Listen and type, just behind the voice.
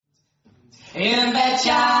In that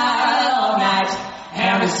child of night,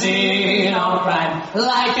 and we seen all right,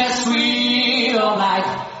 like a sweet old light,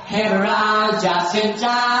 and around just in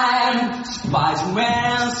time.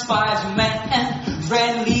 Spider-Man, Spider-Man,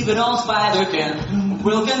 friend, leave it on Spider-Man.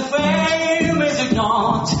 Broken frame is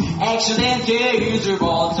ignored, action and days are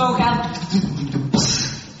all so hot.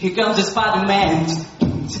 Here comes the Spider-Man.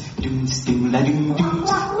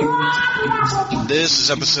 This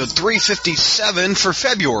is episode 357 for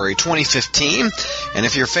February 2015, and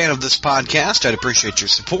if you're a fan of this podcast, I'd appreciate your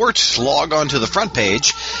support. Log on to the front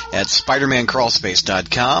page at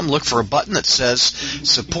SpidermanCrawlspace.com. Look for a button that says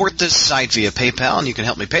support this site via PayPal, and you can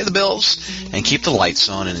help me pay the bills and keep the lights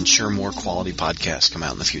on and ensure more quality podcasts come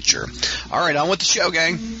out in the future. All right, on with the show,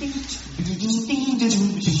 gang.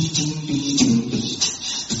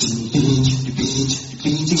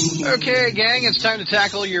 Okay, gang, it's time to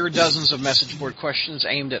tackle your dozens of message board questions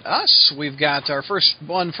aimed at us. We've got our first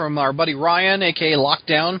one from our buddy Ryan, a.k.a.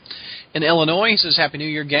 Lockdown in Illinois. He says, Happy New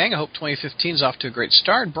Year, gang. I hope 2015 is off to a great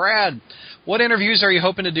start. Brad, what interviews are you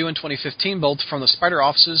hoping to do in 2015, both from the Spider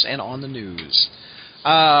offices and on the news?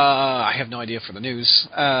 I have no idea for the news.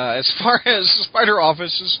 As far as Spider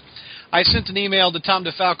offices, I sent an email to Tom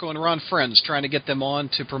DeFalco and Ron Friends trying to get them on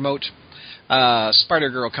to promote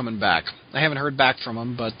Spider-Girl coming back. I haven't heard back from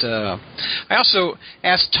him, but I also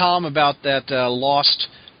asked Tom about that Lost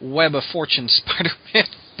Web of Fortune Spider-Man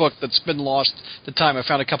book that's been lost at the time. I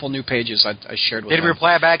found a couple new pages I shared with him. Did he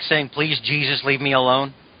reply back saying, please, Jesus, leave me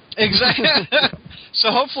alone? Exactly. So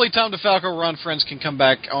hopefully Tom DeFalco, Ron Friends can come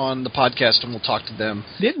back on the podcast and we'll talk to them.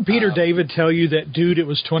 Didn't Peter David tell you that, dude, it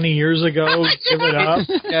was 20 years ago? Give it up.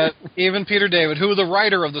 Yeah, even Peter David, who was the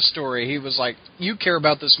writer of the story, he was like, you care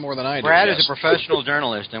about this more than I do. Brad is a professional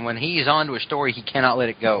journalist, and when he's on to a story, he cannot let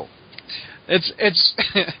it go.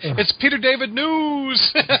 It's Peter David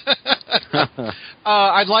news.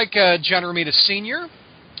 I'd like John Romita Sr.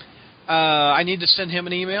 I need to send him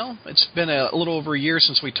an email. It's been a little over a year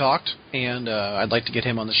since we talked, and I'd like to get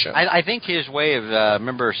him on the show. I think his way of,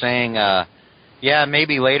 remember saying, yeah,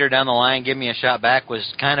 maybe later down the line, give me a shot back,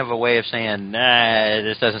 was kind of a way of saying, nah,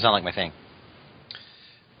 this doesn't sound like my thing.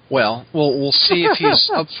 Well, we'll see if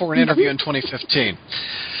he's up for an interview in 2015.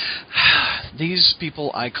 These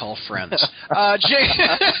people I call friends.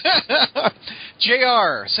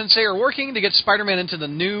 JR, since they are working to get Spider-Man into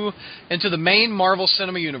the main Marvel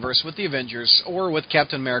Cinema Universe with the Avengers or with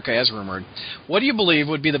Captain America as rumored, what do you believe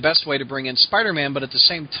would be the best way to bring in Spider-Man but at the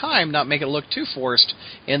same time not make it look too forced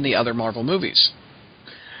in the other Marvel movies?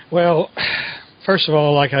 Well, first of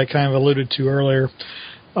all, like I kind of alluded to earlier,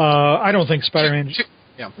 I don't think Spider-Man...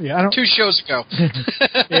 Two shows ago.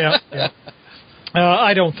 Yeah.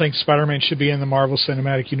 I don't think Spider-Man should be in the Marvel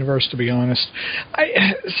Cinematic Universe, to be honest.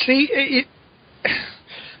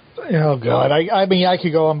 Oh, God. I mean, I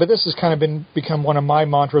could go on, but this has kind of become one of my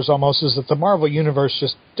mantras almost, is that the Marvel Universe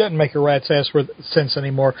just doesn't make a rat's ass worth sense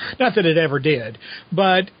anymore. Not that it ever did,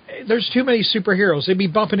 but there's too many superheroes. They'd be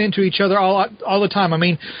bumping into each other all the time. I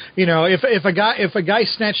mean, you know, if a guy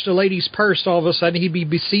snatched a lady's purse, all of a sudden he'd be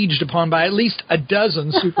besieged upon by at least a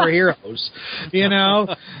dozen superheroes, you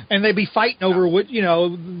know, and they'd be fighting over which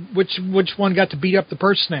one got to beat up the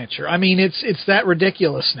purse snatcher. I mean, it's that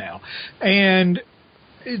ridiculous now, and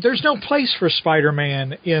there's no place for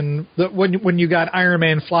Spider-Man when you got Iron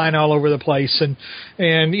Man flying all over the place, and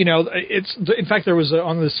you know, in fact there was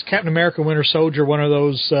on this Captain America Winter Soldier one of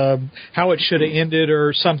those how it should have ended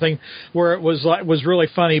or something, where it was really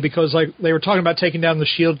funny because like they were talking about taking down the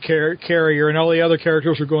Shield carrier and all the other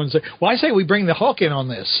characters were going to say, well, I say we bring the Hulk in on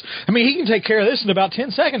this. I mean, he can take care of this in about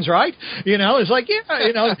 10 seconds, right? You know, it's like, yeah,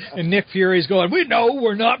 you know, and Nick Fury's going,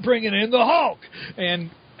 we're not bringing in the Hulk,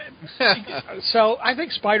 and so I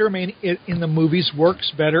think Spider-Man in the movies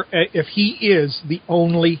works better if he is the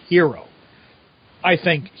only hero. I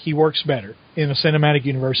think he works better in a cinematic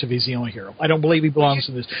universe if he's the only hero. I don't believe he belongs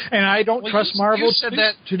to this. And I don't trust Marvel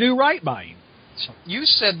to do right by him. So. You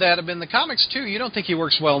said that in the comics, too. You don't think he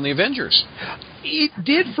works well in the Avengers. It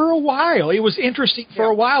did for a while. It was interesting for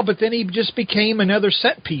a while, but then he just became another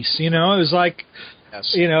set piece. You know, it was like...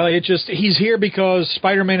 Yes. You know, he's here because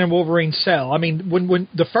Spider-Man and Wolverine sell. I mean, when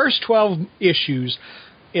the first 12 issues,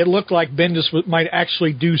 it looked like Bendis might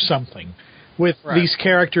actually do something with these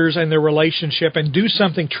characters and their relationship and do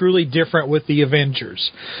something truly different with the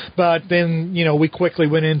Avengers. But then, you know, we quickly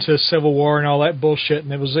went into Civil War and all that bullshit,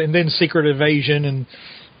 and then Secret Invasion, and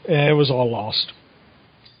it was all lost.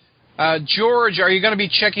 George, are you going to be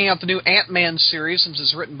checking out the new Ant-Man series since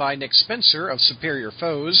it's written by Nick Spencer of Superior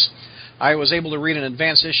Foes? I was able to read an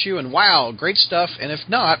advance issue, and wow, great stuff. And if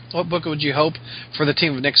not, what book would you hope for the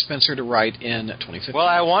team of Nick Spencer to write in 2015? Well,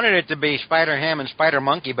 I wanted it to be Spider-Ham and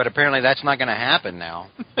Spider-Monkey, but apparently that's not going to happen now.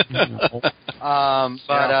 No, I'm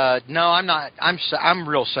not. I'm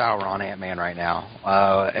real sour on Ant-Man right now,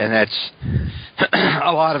 and that's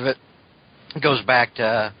a lot of it goes back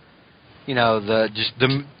to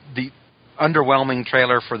the underwhelming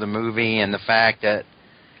trailer for the movie and the fact that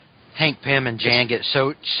Hank Pym and Jan get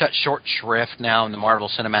such short shrift now in the Marvel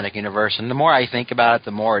Cinematic Universe, and the more I think about it,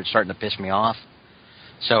 the more it's starting to piss me off.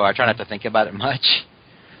 So I try not to think about it much.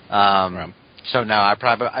 So no,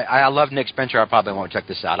 I love Nick Spencer. I probably won't check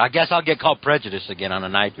this out. I guess I'll get called Prejudice again on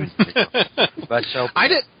an iTunes video. But so I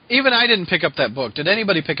didn't pick up that book. Did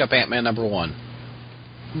anybody pick up Ant-Man #1?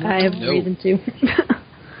 I have reason to.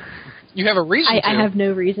 You have a reason to? I have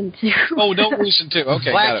no reason to. Oh, no reason to.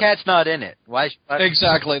 Okay. Black Cat's not in it. Why?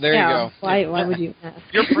 Exactly. There you go. Why would you ask?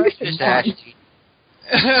 You're prejudiced, Ashley.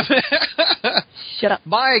 Shut up.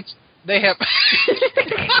 Mike, they have...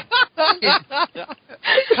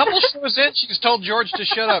 A couple shows in, she's told George to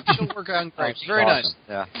shut up. She'll work on grapes. Very awesome.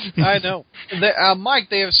 Nice. Yeah. I know. Mike,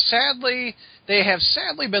 they have sadly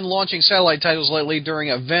been launching satellite titles lately during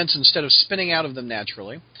events instead of spinning out of them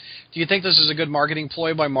naturally. Do you think this is a good marketing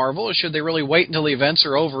ploy by Marvel, or should they really wait until the events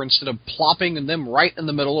are over instead of plopping them right in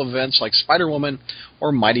the middle of events like Spider-Woman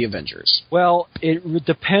or Mighty Avengers? Well, it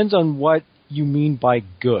depends on what you mean by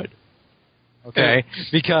good. Okay,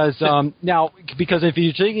 because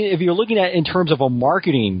if you're looking at it in terms of a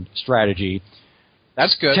marketing strategy,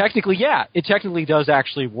 that's good. Technically, yeah, it technically does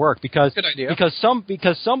actually work because good idea. because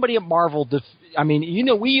somebody at Marvel,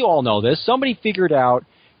 we all know this. Somebody figured out,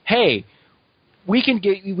 hey, we can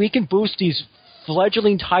boost these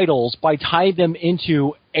fledgling titles by tying them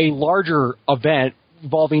into a larger event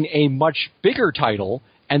involving a much bigger title,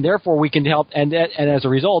 and therefore we can help. And as a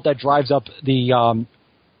result, that drives up the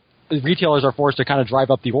retailers are forced to kind of drive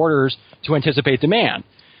up the orders to anticipate demand.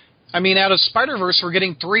 I mean, out of Spider-Verse, we're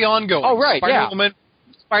getting 3 ongoing. Oh, right, Spider-Woman,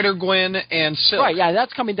 Spider-Gwen, and Silk. Right, yeah,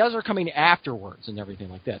 those are coming afterwards and everything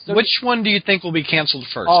like that. So which one do you think will be canceled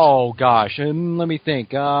first? Oh, gosh, let me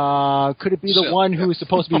think. Could it be the one who is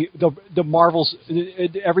supposed to be the Marvel's,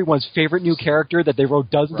 everyone's favorite new character that they wrote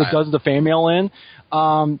dozens of fan mail in?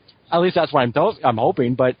 At least that's what I'm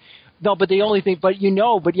hoping, but... No, but the only thing,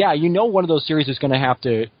 one of those series is going to have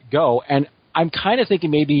to go, and I'm kind of thinking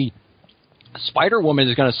maybe Spider-Woman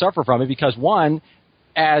is going to suffer from it because one,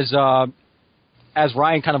 as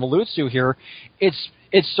Ryan kind of alludes to here,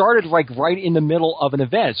 it started like right in the middle of an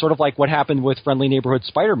event, sort of like what happened with Friendly Neighborhood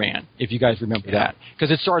Spider-Man, if you guys remember that,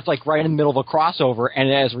 because it starts like right in the middle of a crossover,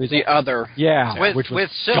 and as a result, which was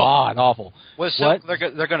god awful. With Silk,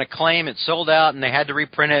 they're going to claim it sold out, and they had to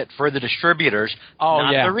reprint it for the distributors,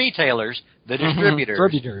 not the retailers, the distributors.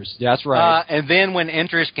 Distributors, that's right. And then when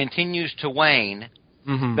interest continues to wane,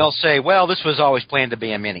 they'll say, "Well, this was always planned to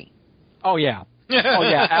be a mini." Oh yeah. Oh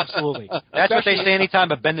yeah, absolutely. That's what they say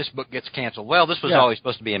anytime a Bendis book gets canceled. Well, this was always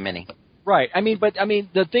supposed to be a mini. Right. I kind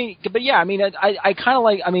of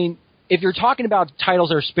like. If you're talking about titles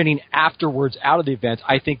that are spinning afterwards out of the events,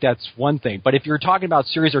 I think that's one thing. But if you're talking about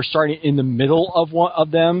series that are starting in the middle of one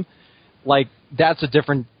of them, like that's a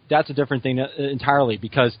different thing entirely.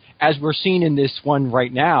 Because as we're seeing in this one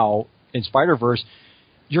right now in Spider-Verse,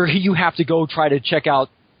 you have to go try to check out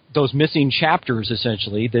those missing chapters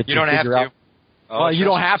essentially that you don't have to. Well, you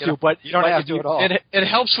don't have to, but you don't have to at all. It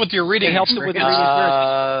helps with your reading. It helps with your reading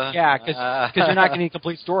experience. Yeah, because you're not getting a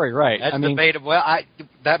complete story, right? That's debatable. Well,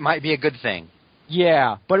 that might be a good thing.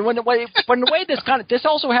 Yeah, but in the way this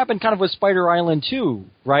also happened kind of with Spider Island too,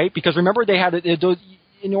 right? Because remember they had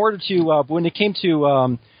in order to when it came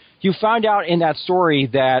to you found out in that story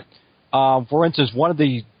that for instance one of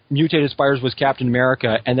the mutated spiders was Captain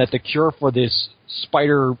America, and that the cure for this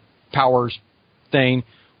spider powers thing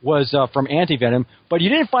was from anti-venom, but you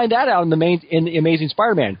didn't find that out in the Amazing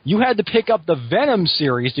Spider-Man. You had to pick up the Venom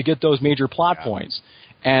series to get those major plot points,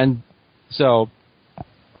 and so.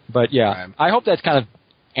 But yeah, I hope that kind of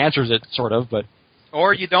answers it, sort of. But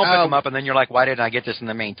or you don't pick them up, and then you're like, "Why didn't I get this in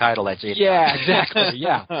the main title?" That's it. Yeah, exactly.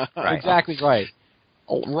 Yeah, exactly right.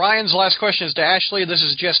 Ryan's last question is to Ashley. This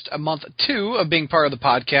is just month 2 of being part of the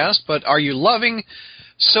podcast, but are you loving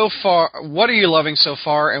so far? What are you loving so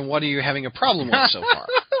far, and what are you having a problem with so far?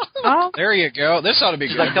 There you go. This ought to be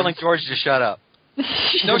good. It's like telling George to shut up.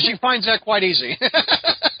 No, she finds that quite easy.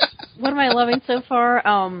 What am I loving so far?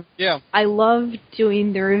 I love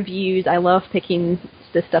doing the reviews. I love picking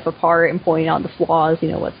this stuff apart and pointing out the flaws.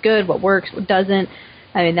 What's good, what works, what doesn't.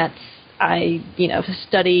 I mean, I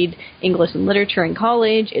studied English and literature in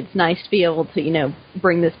college. It's nice to be able to,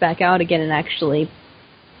 bring this back out again and actually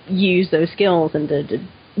use those skills and to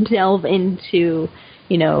delve into,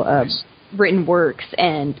 written works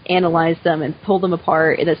and analyze them and pull them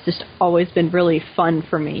apart. That's just always been really fun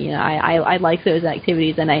for me. I like those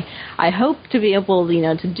activities, and I hope to be able,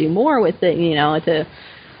 to do more with it,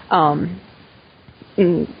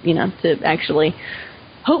 to actually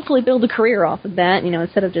hopefully build a career off of that,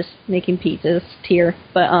 instead of just making pizzas here.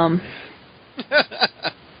 But I'll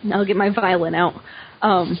get my violin out.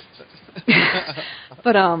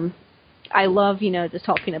 But I love, just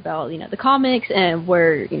talking about, the comics and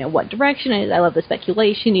where, what direction it is. I love the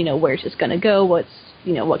speculation, where it's just going to go, what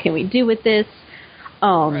can we do with this.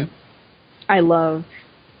 Right. I love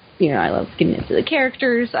getting into the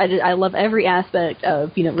characters. I love every aspect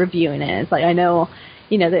of, reviewing it. It's like, I know,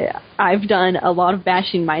 that I've done a lot of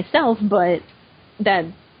bashing myself, but that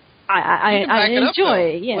I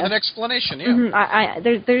enjoy. With an explanation, yeah.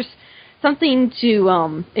 Mm-hmm. There's something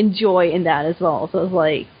to enjoy in that as well. So it's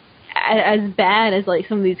like, as bad as like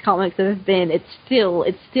some of these comics have been, it's still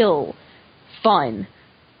fun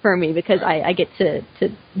for me because I get to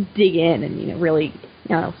dig in and really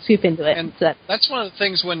scoop into it. And that's one of the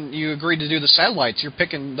things when you agreed to do the satellites, you're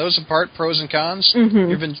picking those apart, pros and cons. Mm-hmm.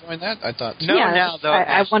 You've enjoyed that, I thought. Now though,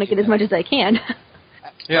 I want to get as much as I can.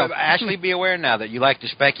 Yeah, Ashley, be aware now that you like to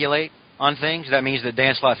speculate on things. That means that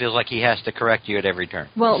Dan Slott feels like he has to correct you at every turn.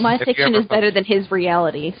 Well, my fiction is better than his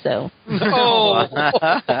reality, so. Oh.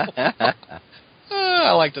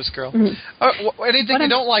 I like this girl. Mm-hmm. Anything you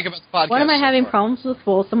don't like about the podcast? What am I having problems with?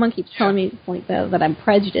 Well, someone keeps telling me like that I'm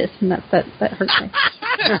prejudiced, and that hurts me.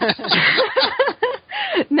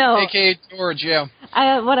 No. A.K.A. George, yeah.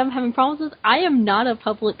 What I'm having problems with, I am not a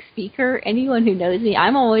public speaker. Anyone who knows me,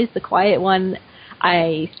 I'm always the quiet one.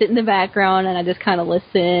 I sit in the background and I just kind of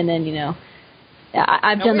listen, and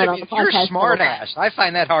I've done that on the podcast. You're a smart ass. I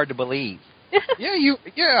find that hard to believe.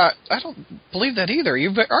 Yeah, I don't believe that either.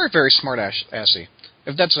 You are very smart assy,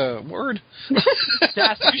 if that's a word. You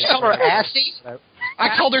call her assy?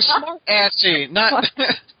 I called her smart assy, not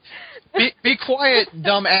be quiet,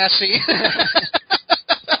 dumb assy.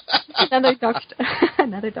 Another doctor.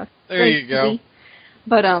 There you go.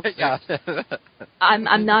 But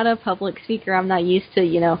I'm not a public speaker. I'm not used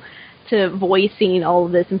to to voicing all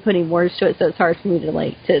of this and putting words to it. So it's hard for me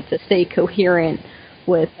to stay coherent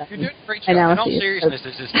with You're doing a great job. analysis. In all seriousness,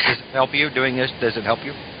 does it help you doing this? Does it help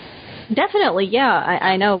you? Definitely, yeah.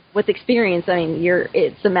 I know with experience. I mean,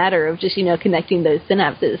 it's a matter of just connecting those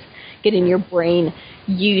synapses, getting your brain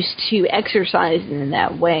used to exercising in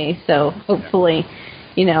that way. So hopefully,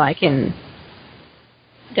 I can.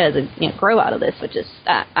 Grow out of this, which is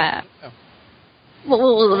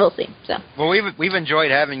we'll see. So we've enjoyed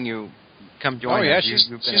having you come join us. Oh yeah, she's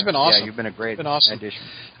been awesome. Yeah, you've been a great awesome addition.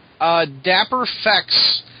 Dapper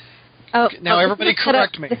Fex. Now everybody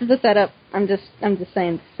correct me. This is a setup. I'm just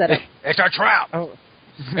saying setup. It's a trap. Oh.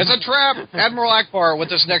 It's a trap. Admiral Akbar with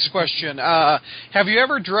this next question. Have you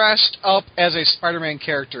ever dressed up as a Spider-Man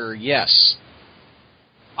character? Yes.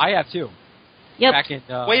 I have too. Yep. Back in,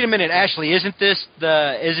 Wait a minute, Ashley. Isn't this?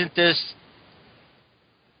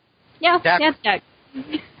 Yeah, that's Jack.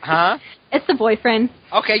 Huh? It's the boyfriend.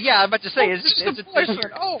 Okay, yeah, I'm about to say, is it the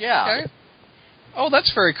boyfriend? Oh, yeah. Okay. Oh,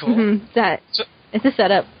 that's very cool. Mm-hmm. It's a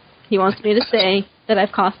setup. He wants me to say that I've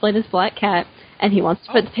cosplayed as Black Cat, and he wants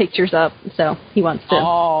to put the pictures up, so he wants to.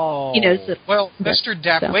 Oh. He knows that. Well, Mr.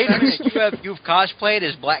 Dapper. So. Wait a minute, you've cosplayed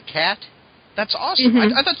as Black Cat? That's awesome.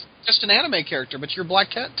 Mm-hmm. I thought just an anime character, but you're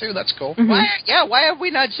Black Cat too. That's cool. Mm-hmm. Why have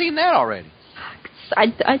we not seen that already?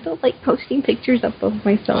 I don't like posting pictures up of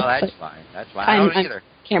myself. Oh, that's fine. That's fine. I don't either. I'm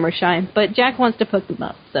camera shy, but Jack wants to put them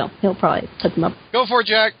up, so he'll probably put them up. Go for it,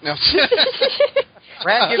 Jack. No.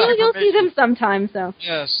 Brad, you'll see them sometime. So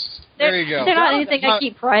yes, there you go. They're not anything I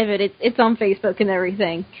keep private. It's on Facebook and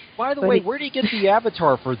everything. By the way, where did he get the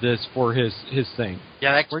avatar for this for his thing?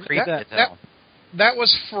 Yeah, that's creepy. That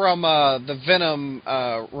was from the Venom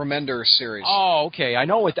Remender series. Oh, okay. I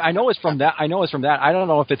know it's from that. I don't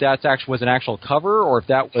know if that was an actual cover or if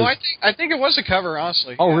that was. No, I think it was a cover,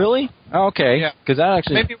 honestly. Oh, really? Oh, okay. Yeah. Because that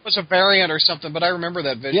actually. Maybe it was a variant or something, but I remember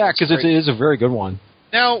that video. Yeah, because it is a very good one.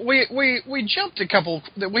 Now we jumped a couple.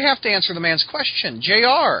 We have to answer the man's question.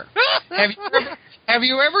 JR, have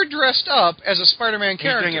you ever dressed up as a Spider-Man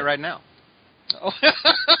character? He's doing it right now. Oh.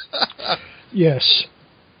 Yes.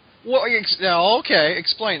 Well, okay.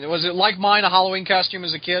 Explain. Was it like mine, a Halloween costume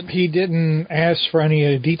as a kid? He didn't ask for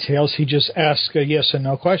any details. He just asked a yes and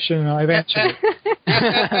no question, and I've answered it.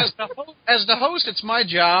 As the host, it's my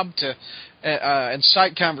job to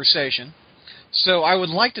incite conversation. So I would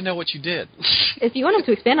like to know what you did. If you want him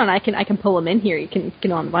to expand on it, I can pull him in here. You can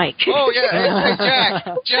get on the mic. Oh, yeah.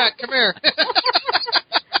 Hey, Jack, come here.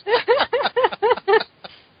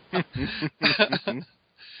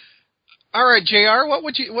 All right, JR,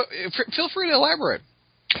 feel free to elaborate.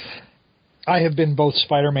 I have been both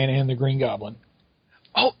Spider-Man and the Green Goblin.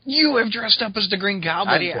 Oh, you have dressed up as the Green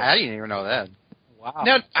Goblin. I didn't even know that. Wow.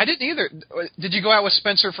 No, I didn't either. Did you go out with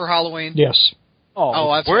Spencer for Halloween? Yes.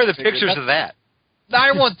 Oh, where are the pictures of that?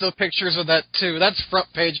 I want the pictures of that too. That's front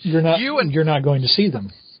page. You're not going to see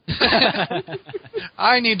them.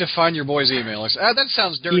 I need to find your boy's email. That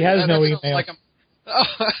sounds dirty. He has no email. Like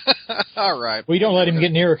all right. We don't let him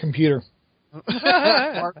get near a computer.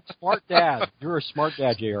 Smart dad. You're a smart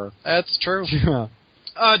dad, JR. That's true.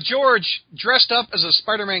 George, dressed up as a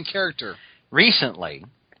Spider-Man character. Recently.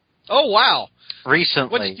 Oh, wow.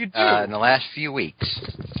 Recently. What did you do? In the last few weeks.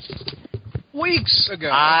 Weeks ago.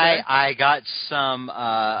 I got some,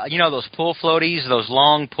 those pool floaties, those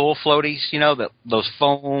long pool floaties, those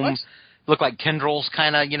foam, look like tendrils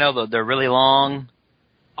kind of, they're really long.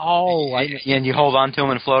 Oh. And you hold on to them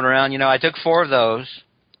and float around. I took 4 of those.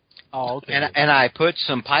 Oh, okay. And I put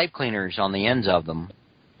some pipe cleaners on the ends of them.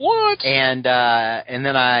 What? And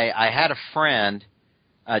then I had a friend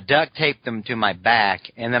duct tape them to my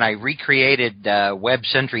back, and then I recreated Web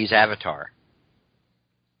Sentry's avatar.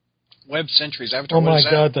 Web Sentry's avatar. Oh my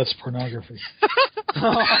God, that's pornography.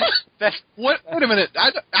 What? Wait a minute.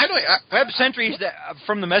 I don't. Web Sentry's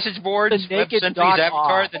from the message boards. The naked Web Sentry's Doc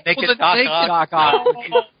avatar. Ock. The naked the Doc naked Ock. Doc Ock.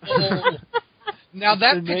 Now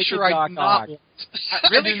that The picture I do not want.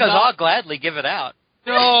 Really? Because I'll gladly give it out.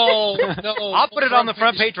 No. I'll put it on the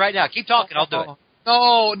front page right now. Keep talking. I'll do it.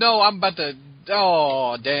 No. I'm about to.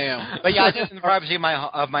 Oh, damn. But yeah, I did it in the privacy of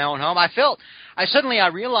my own home. I suddenly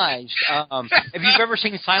realized, if you've ever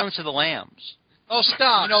seen Silence of the Lambs. Oh,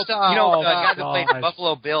 stop. The guy that played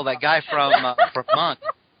Buffalo Bill, that guy from Monk.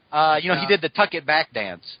 He did the Tuck It Back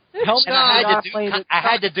dance. Help and I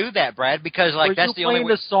had to do that, Brad, because that's the only way.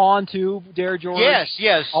 Were you playing the song too, Dare George?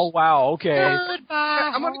 Yes. Oh wow, okay.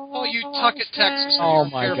 Goodbye. I'm going to call you Tucket, Texas. Oh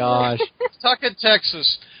my gosh. Tucket,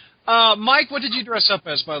 Texas. Mike, what did you dress up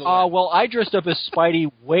as, by the way? Well, I dressed up as Spidey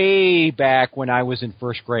way back when I was in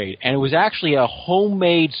first grade, and it was actually a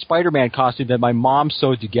homemade Spider-Man costume that my mom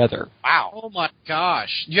sewed together. Wow! Oh my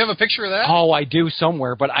gosh! Do you have a picture of that? Oh, I do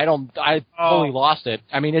somewhere, but I totally lost it.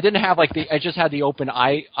 I mean, it didn't have it just had the open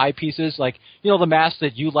eye pieces, like the mask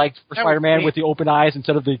that you liked for Spider-Man with the open eyes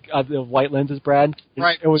instead of the white lenses, Brad.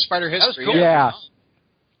 Right. It was Spider History. That was cool. Yeah.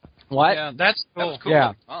 What? Yeah, that's cool. That was cool.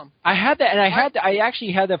 Yeah, I had that, and I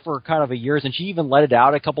actually had that for kind of a years, and she even let it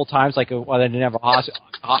out a couple times, I didn't have a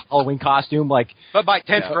Halloween costume, But by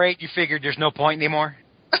 10th grade, you figured there's no point anymore.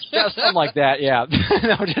 Yeah, something like that. Yeah,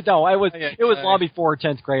 no, it was long before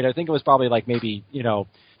 10th grade. I think it was probably maybe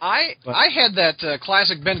I had that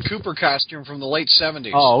classic Ben Cooper costume from the late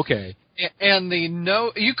 70s. Oh, okay. And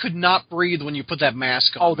you could not breathe when you put that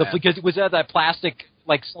mask on. Oh, because was that plastic?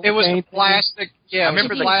 It was a plastic. Yeah, I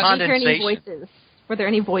remember the condensation. Were there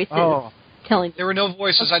any voices telling? There were no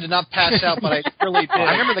voices. I did not pass out, but I really did.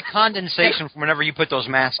 I remember the condensation from whenever you put those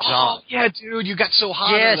masks on. Oh yeah, dude, you got so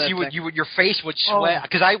hot. Yes, your face would sweat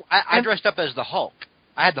because I dressed up as the Hulk.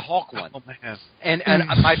 I had the Hulk one. Oh man. And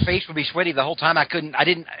my face would be sweaty the whole time.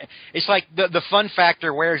 It's like the fun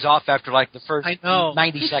factor wears off after the first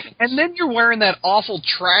 90 seconds. And then you're wearing that awful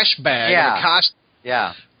trash bag. Yeah. Costume.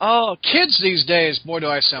 Yeah. Oh, kids these days, boy, do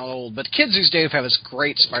I sound old, but kids these days have this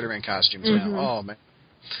great Spider-Man costumes now. Oh, man.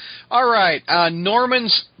 All right.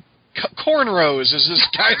 Norman's cornrows is this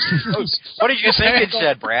guy's. What did you think it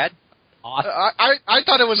said, Brad? I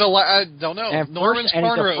thought it was I don't know. And Norman's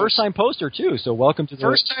cornrows. And it's a first-time poster, too, so welcome to the...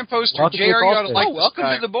 First-time poster. JR, you ought to like welcome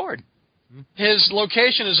to the board. His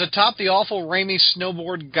location is atop the awful Raimi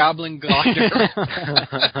snowboard goblin glider.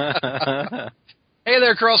 Hey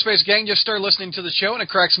there, Crawl Space Gang. Just started listening to the show, and it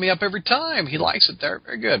cracks me up every time. He likes it there.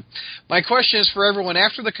 Very good. My question is for everyone.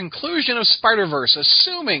 After the conclusion of Spider-Verse,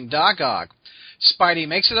 assuming Doc Ock, Spidey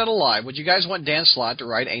makes it out alive, would you guys want Dan Slott to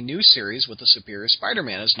write a new series with the Superior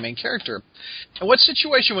Spider-Man as the main character? And what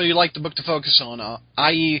situation would you like the book to focus on,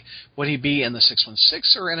 i.e., would he be in the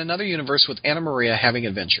 616 or in another universe with Anna Maria having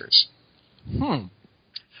adventures?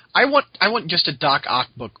 I want just a Doc Ock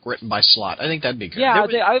book written by Slott. I think that'd be good. Yeah,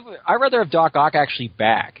 I'd rather have Doc Ock actually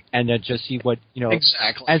back and then just see what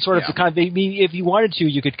exactly, and sort of if you wanted to,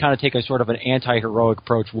 you could kind of take a sort of an anti-heroic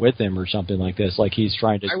approach with him or something like this, like he's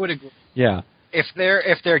trying to. I would agree. Yeah, if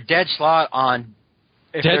they're dead Slott on.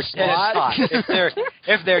 If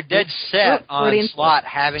they're dead set on Slott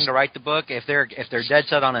having to write the book, if they're dead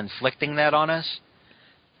set on inflicting that on us,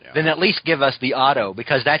 then at least give us the Otto,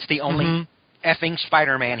 because that's the only effing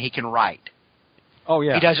Spider-Man he can write. Oh,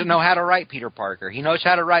 yeah. He doesn't know how to write Peter Parker. He knows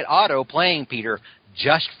how to write Otto playing Peter.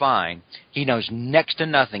 just fine. He knows next to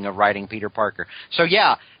nothing of writing Peter Parker. So,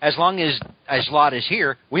 yeah, as long as Lott is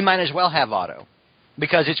here, we might as well have Otto,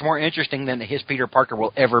 because it's more interesting than his Peter Parker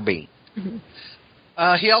will ever be. Mm-hmm.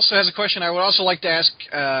 He also has a question I would also like to ask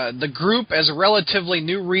the group. As a relatively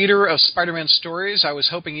new reader of Spider-Man stories, I was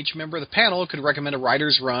hoping each member of the panel could recommend a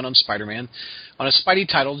writer's run on Spider-Man on a Spidey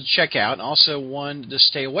title to check out, and also one to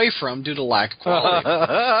stay away from due to lack of quality.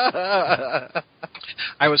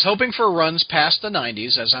 I was hoping for runs past the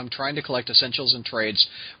 90s, as I'm trying to collect essentials and trades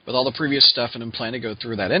with all the previous stuff, and I'm planning to go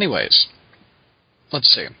through that anyways.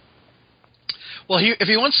 Let's see. Well, if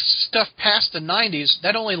he wants stuff past the 90s,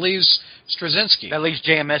 that only leaves Straczynski. That leaves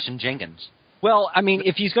JMS and Jenkins. Well, I mean,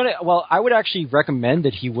 if he's going to... Well, I would actually recommend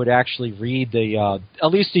that he would actually read the...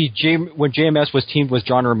 at least when JMS was teamed with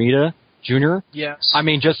John Romita Jr. Yes. I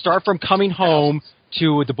mean, just start from Coming Home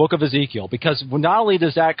to the Book of Ezekiel, because not only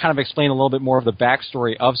does that kind of explain a little bit more of the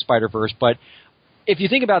backstory of Spider-Verse, but if you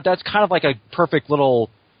think about it, that's kind of like a perfect little...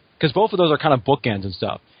 Because both of those are kind of bookends and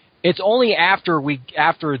stuff. It's only after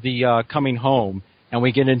the Coming Home and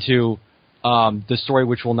we get into the story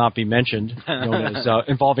which will not be mentioned, known as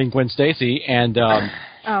involving Gwen Stacy and her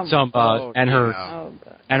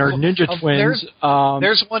ninja twins.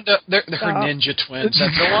 There's one. Her ninja twins.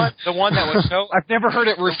 That's the one that was so. I've never heard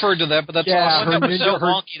it referred to that, but that's awesome. That was so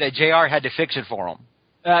wonky that JR had to fix it for him.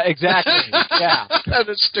 Exactly. Yeah, that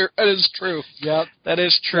is true. Yep, that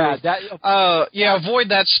is true. Avoid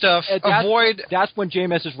that stuff. That's when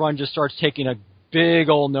JMS's run just starts taking a big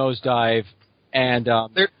old nosedive, and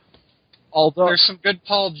there's some good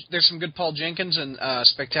Paul Jenkins and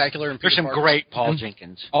Spectacular. And there's some great Paul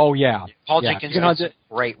Jenkins. Oh yeah, Paul Jenkins does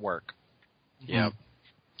great work. Yeah.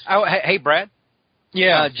 Oh hey Brad.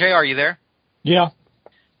 Yeah. JR, are you there? Yeah.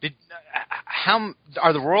 How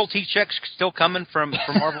are the royalty checks still coming from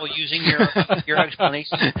Marvel using your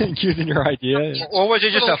explanation? Using your idea. Or was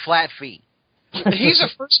it just a flat fee? He's a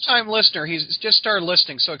first-time listener. He's just started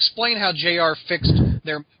listening, so explain how JR fixed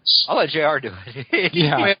their mess. I'll let JR do it.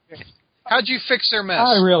 Yeah. How'd you fix their mess?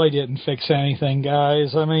 I really didn't fix anything,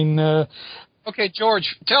 guys. I mean... Okay,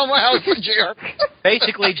 George, tell me how JR...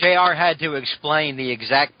 Basically, JR had to explain the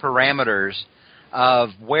exact parameters of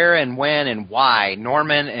where and when and why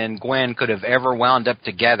Norman and Gwen could have ever wound up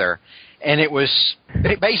together. And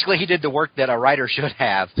basically he did the work that a writer should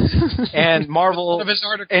have. And Marvel... One of his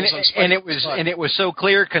articles and it was so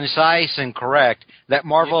clear, concise, and correct that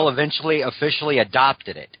Marvel eventually officially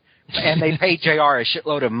adopted it. And they paid JR a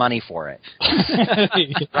shitload of money for it.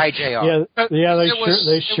 Right, JR?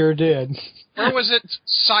 They sure did. Where was it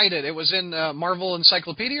cited? It was in Marvel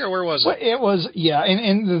Encyclopedia, or where was it? Well, it was,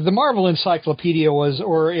 and the Marvel Encyclopedia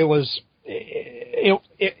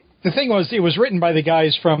the thing was, it was written by the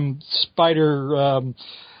guys from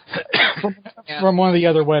from one of the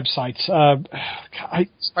other websites.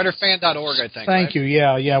 Spiderfan.org, I think. Thank you,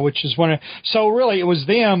 yeah, which is one of... So really, it was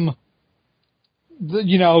them...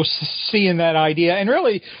 seeing that idea. And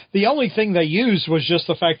really, the only thing they used was just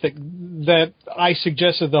the fact that I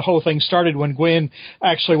suggested the whole thing started when Gwen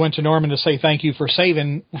actually went to Norman to say thank you for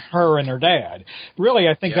saving her and her dad. Really,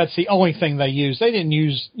 I think that's the only thing they used. They didn't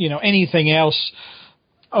use, anything else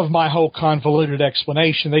of my whole convoluted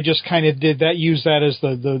explanation. They just kind of use that as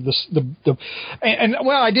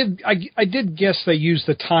I did guess they used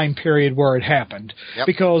the time period where it happened. Yep.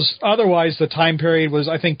 Because otherwise the time period was,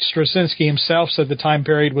 I think Straczynski himself said the time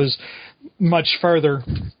period was much further,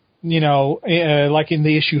 like in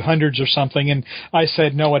the issue hundreds or something. And I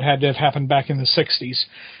said, no, it had to have happened back in the 60s.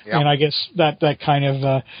 Yep. And I guess that kind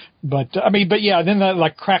of, then that,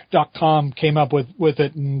 like, Crack.com came up with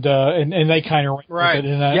it, and they kind of right.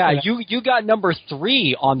 You got number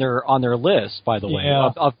 3 on their list, by the way.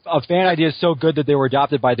 Of fan ideas so good that they were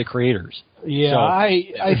adopted by the creators. Yeah, so.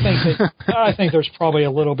 I think there's probably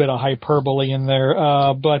a little bit of hyperbole in there,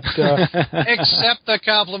 but accept the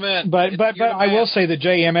compliment. But I will say that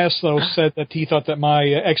JMS though said that he thought that my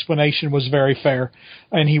explanation was very fair,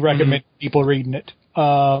 and he recommended people reading it.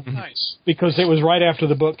 Nice. Because it was right after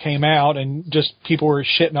the book came out, and just people were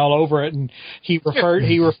shitting all over it, and he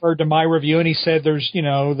referred to my review, and he said there's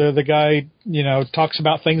the guy talks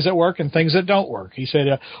about things that work and things that don't work. He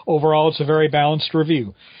said overall it's a very balanced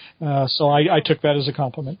review. So I took that as a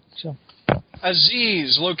compliment. So,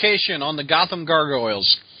 Aziz, location on the Gotham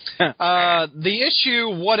Gargoyles. The issue,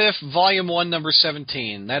 What If, Volume 1, Number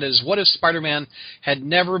 17. That is, what if Spider-Man had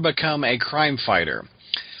never become a crime fighter?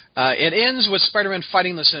 It ends with Spider-Man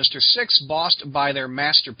fighting the Sinister Six, bossed by their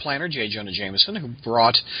master planner, J. Jonah Jameson, who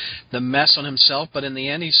brought the mess on himself. But in the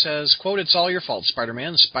end, he says, quote, "It's all your fault,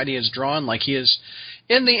 Spider-Man. Spidey is drawn like he is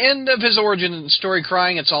in the end of his origin story,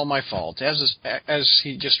 crying, "It's all my fault," as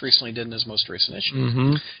he just recently did in his most recent issue.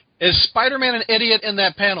 Mm-hmm. Is Spider-Man an idiot in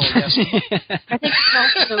that panel? Yes. I think you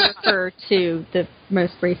can also refer to the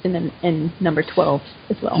most recent in number 12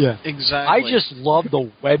 as well. Yeah, exactly. I just love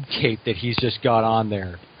the web cape that he's just got on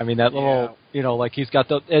there. I mean, that little, like he's got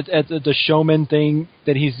the showman thing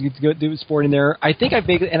that he's sporting there. I think I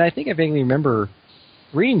vaguely remember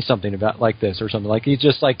reading something about like this or something. Like he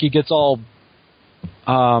gets all.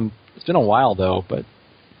 It's been a while though, but.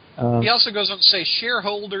 He also goes on to say,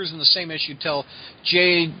 shareholders in the same issue tell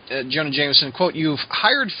Jonah Jameson, quote, "You've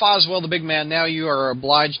hired Foswell, the big man. Now you are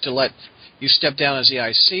obliged to let you step down as the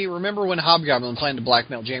IC. Remember when Hobgoblin planned to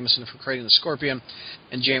blackmail Jameson for creating the Scorpion,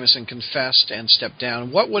 and Jameson confessed and stepped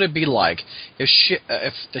down? What would it be like if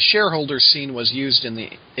the shareholder scene was used in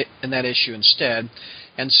that issue instead?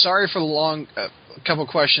 And sorry for the long couple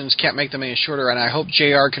questions, can't make them any shorter, and I hope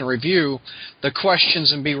JR can review the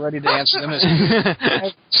questions and be ready to answer them as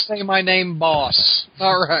I say my name, boss."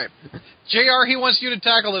 All right. JR, he wants you to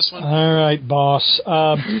tackle this one. All right, boss.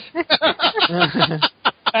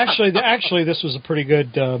 Actually, this was a pretty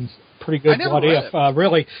good what if.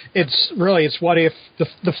 Really, it's what if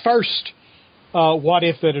the first what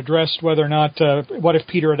if that addressed whether or not what if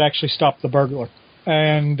Peter had actually stopped the burglar.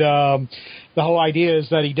 And the whole idea is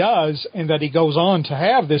that he does, and that he goes on to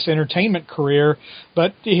have this entertainment career,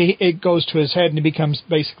 but it goes to his head and he becomes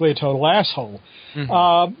basically a total asshole.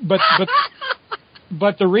 Mm-hmm.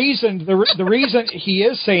 But the reason he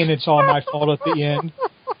is saying it's all my fault at the end,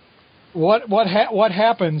 what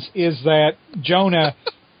happens is that Jonah,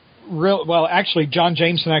 John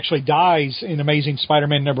Jameson actually dies in Amazing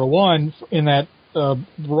Spider-Man #1 in that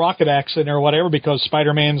rocket accident or whatever, because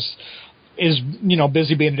Spider-Man's is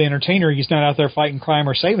busy being an entertainer. He's not out there fighting crime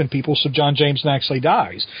or saving people, so John Jameson actually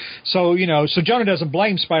dies. So so Jonah doesn't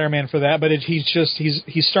blame Spider-Man for that, but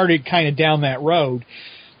he started kind of down that road,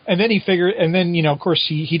 and then of course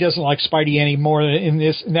he doesn't like Spidey any more in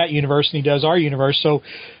that universe than he does our universe. So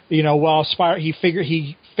while he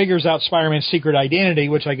figures out Spider-Man's secret identity,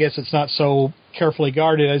 which I guess it's not so carefully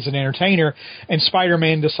guarded as an entertainer, and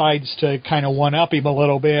Spider-Man decides to kind of one up him a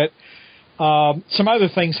little bit. Some other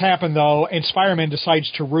things happen, though, and Spider-Man decides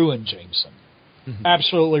to ruin Jameson. Mm-hmm.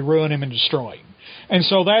 Absolutely ruin him and destroy him. And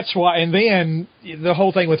so that's why, and then the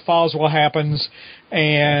whole thing with Foswell happens,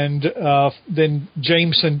 and then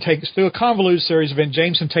Jameson takes, through a convoluted series of events,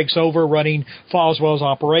 Jameson takes over running Foswell's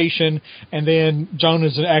operation, and then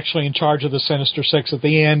Jonah's actually in charge of the Sinister Six at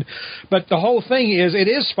the end. But the whole thing is, it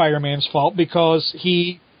is Spider-Man's fault because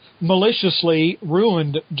he maliciously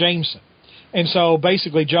ruined Jameson. And so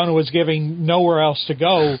basically Jonah was giving nowhere else to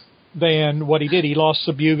go than what he did. He lost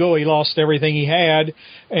the Bugle, he lost everything he had,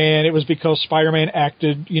 and it was because Spider-Man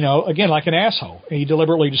acted, again, like an asshole. He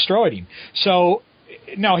deliberately destroyed him. So,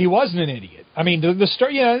 no, he wasn't an idiot. I mean, the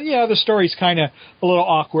story, the story's kind of a little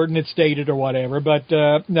awkward and it's dated or whatever, but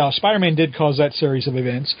no, Spider-Man did cause that series of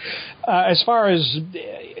events. As far as,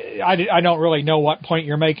 I don't really know what point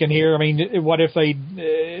you're making here. I mean, what if they,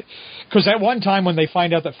 because at one time when they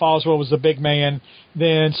find out that Foswell was the big man,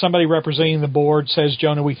 then somebody representing the board says,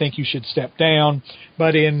 "Jonah, we think you should step down."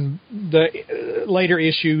 But in the later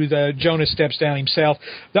issue, Jonah steps down himself.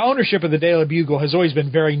 The ownership of the Daily Bugle has always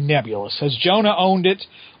been very nebulous. Has Jonah owned it,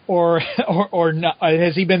 or not?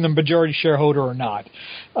 Has he been the majority shareholder or not?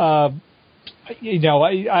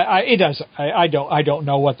 It doesn't. I don't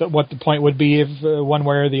know what the point would be if one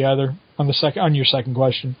way or the other on your second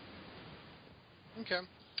question. Okay.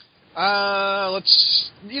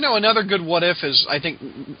 Another good what if is, I think,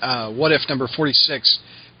 what if number 46.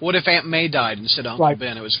 What if Aunt May died instead of Uncle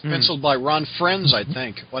Ben? It was penciled by Ron Frenz, I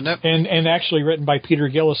think, wasn't it? And actually written by Peter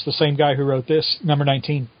Gillis, the same guy who wrote this, number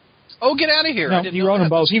 19. Oh, get out of here! No, he wrote them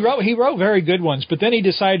both. He wrote very good ones, but then he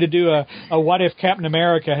decided to do a what if Captain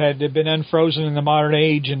America had been unfrozen in the modern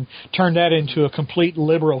age and turned that into a complete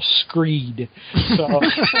liberal screed. So.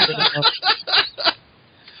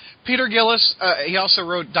 Peter Gillis, he also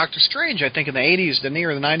wrote Doctor Strange, I think, in the 80s, didn't he,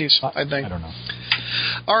 or the 90s, I think. I don't know.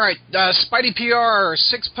 All right, Spidey PR,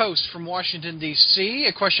 6 posts from Washington, D.C.,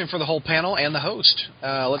 a question for the whole panel and the host.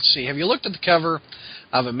 Let's see, have you looked at the cover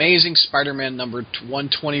of Amazing Spider-Man number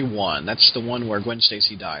 121? That's the one where Gwen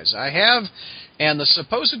Stacy dies. I have, and the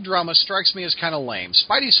supposed drama strikes me as kind of lame.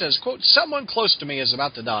 Spidey says, quote, "Someone close to me is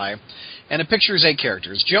about to die," and it pictures 8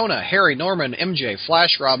 characters: Jonah, Harry, Norman, MJ,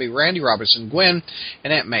 Flash, Robbie, Randy Robertson, Gwen,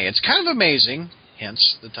 and Aunt May. It's kind of amazing,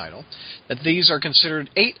 hence the title, that these are considered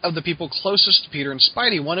 8 of the people closest to Peter and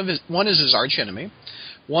Spidey. One is his archenemy,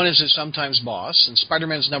 one is his sometimes boss, and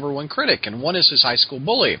Spider-Man's #1 critic, and one is his high school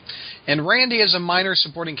bully. And Randy is a minor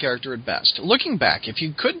supporting character at best. Looking back, if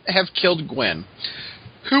you couldn't have killed Gwen,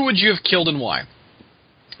 who would you have killed and why?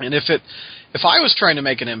 And if I was trying to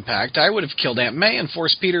make an impact, I would have killed Aunt May and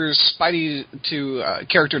forced Peter's Spidey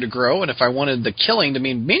character to grow. And if I wanted the killing to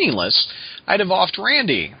mean meaningless, I'd have offed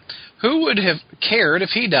Randy. Who would have cared if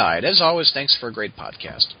he died? As always, thanks for a great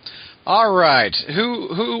podcast. All right,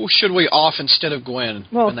 who should we off instead of Gwen?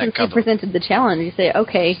 Well, since you presented the challenge, you say,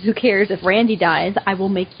 okay, who cares if Randy dies? I will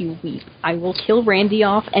make you weep. I will kill Randy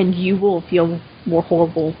off, and you will feel more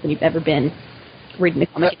horrible than you've ever been reading a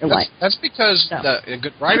comic in your life. That's because a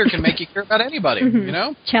good writer can make you care about anybody, you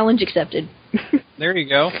know? Challenge accepted. There you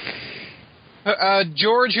go.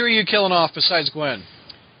 George, who are you killing off besides Gwen?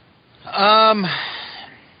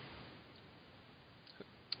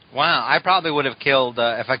 Wow, I probably would have killed,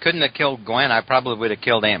 if I couldn't have killed Gwen, I probably would have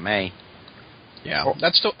killed Aunt May. Yeah,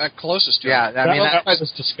 that's still closest to it. Yeah, I mean, that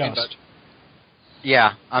was discussed.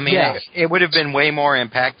 Yeah, I mean, it would have been way more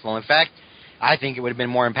impactful. In fact, I think it would have been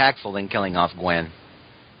more impactful than killing off Gwen.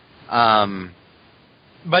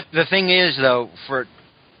 But the thing is, though, for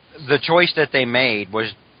the choice that they made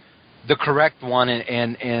was the correct one,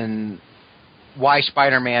 and why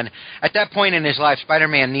Spider-Man, at that point in his life,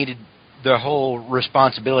 Spider-Man needed the whole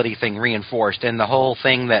responsibility thing reinforced, and the whole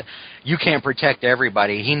thing that you can't protect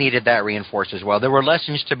everybody, he needed that reinforced as well. There were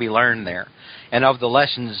lessons to be learned there, and of the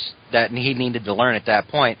lessons that he needed to learn at that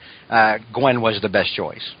point, Gwen was the best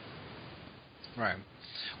choice. Right.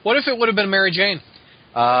 What if it would have been Mary Jane?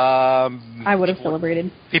 I would have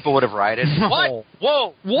celebrated. People would have rioted. What?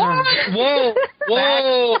 Whoa! What? Whoa!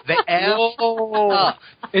 Whoa! The F. Whoa!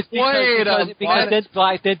 It's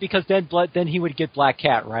because then he would get Black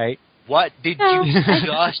Cat, right? What did you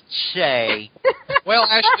just say? Well,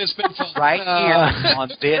 actually, it's been fun. Right here on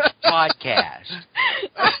this podcast.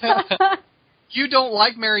 You don't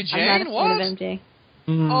like Mary Jane? I'm not a what? fan of MJ.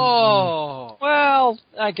 Oh. Well,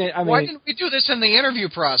 I mean, why didn't we do this in the interview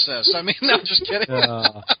process? I mean, no, just kidding.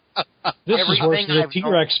 This is worse than the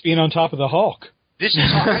T-Rex being on top of the Hulk. This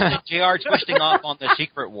is worse than JR twisting off on the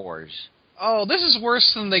Secret Wars. Oh, this is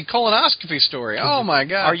worse than the colonoscopy story. Oh, my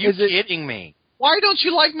God. Are you kidding me? Why don't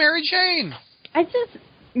you like Mary Jane?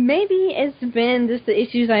 Maybe it's been just the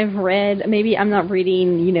issues I've read. Maybe I'm not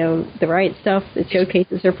reading, the right stuff that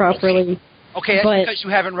showcases her properly. Okay, that's because you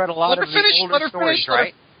haven't read a lot of the older stories,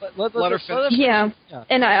 right? Let her finish. Yeah,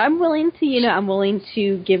 and I'm willing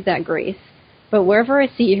to give that grace. But wherever I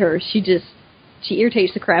see her, she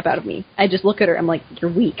irritates the crap out of me. I just look at her, I'm like,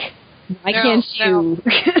 you're weak. Why can't you?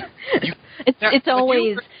 It's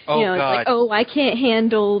always, it's like, I can't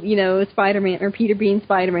handle, Spider-Man or Peter being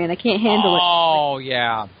Spider-Man. I can't handle it. Oh,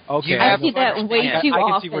 yeah. Okay. I see that way too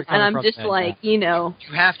often, and I'm just like, You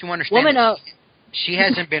have to understand. Woman up. She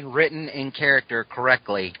hasn't been written in character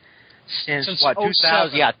correctly since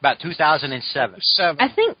 2000? Yeah, about 2007. I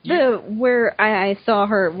think where I saw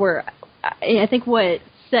her, I think what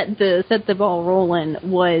set the ball rolling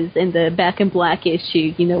was in the Back in Black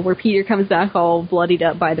issue, where Peter comes back all bloodied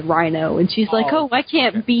up by the Rhino, and she's like, I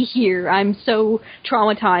can't be here. I'm so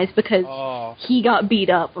traumatized because he got beat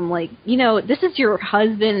up. I'm like, this is your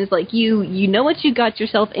husband. It's like, you know what you got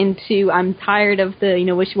yourself into. I'm tired of the,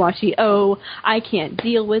 wishy-washy, I can't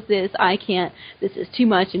deal with this. This is too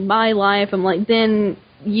much in my life. I'm like, then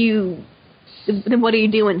what are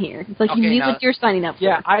you doing here? It's like, you knew what you're signing up for.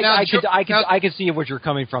 Yeah, I can see where you're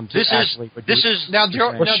coming from. Now,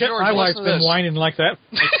 George, my wife's been whining like that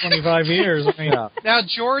for 25 years. I mean, Now,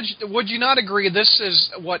 George, would you not agree this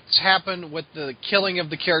is what's happened with the killing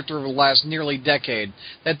of the character over the last nearly decade?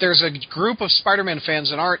 That there's a group of Spider-Man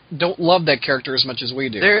fans that don't love that character as much as we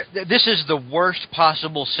do. This is the worst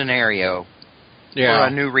possible scenario for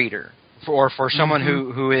a new reader, or for someone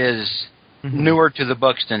who is newer to the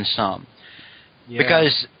books than some. Yeah.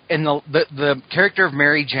 Because in the character of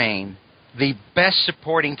Mary Jane, the best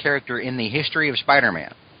supporting character in the history of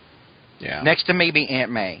Spider-Man, next to maybe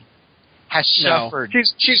Aunt May, has suffered.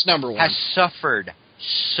 She's number one. Has suffered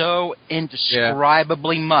so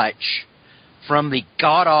indescribably much from the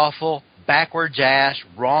god-awful, backwards-ass,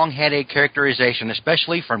 wrong-headed characterization,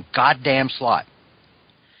 especially from goddamn Slott.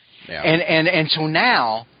 Yeah. And so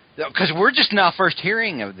now, because we're just now first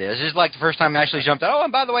hearing of this. It's like the first time I actually jumped out.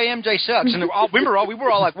 And by the way, MJ sucks. And we were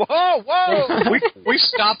all like, whoa. we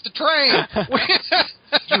stopped the train.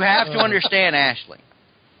 You have to understand, Ashley.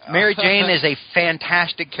 Mary Jane is a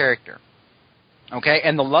fantastic character. Okay?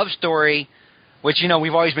 And the love story, which,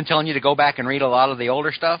 we've always been telling you to go back and read a lot of the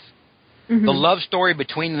older stuff. Mm-hmm. The love story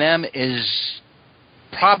between them is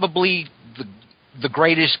probably the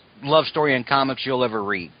greatest love story in comics you'll ever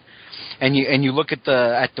read. And you look at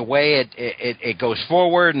the way it goes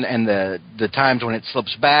forward and the times when it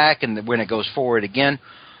slips back and when it goes forward again.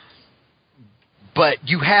 but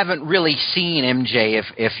you haven't really seen MJ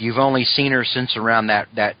if you've only seen her since around that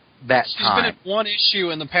She's time. been in one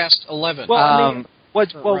issue in the past 11. Well,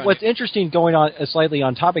 what's interesting going on slightly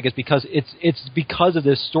on topic is because it's because of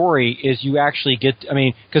this story is you actually get, I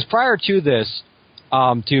mean, because prior to this,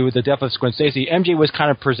 to the death of Gwen Stacy, MJ was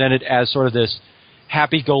kind of presented as sort of this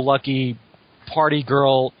happy-go-lucky party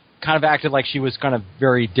girl, kind of acted like she was kind of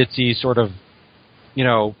very ditzy, sort of,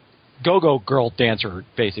 go-go girl dancer,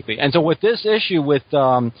 basically. And so with this issue with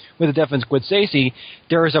the death of Gwen Stacy,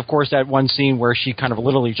 there is, of course, that one scene where she kind of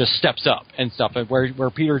literally just steps up and stuff, and where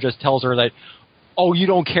Peter just tells her that, oh, you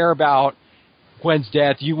don't care about Gwen's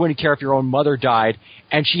death, you wouldn't care if your own mother died,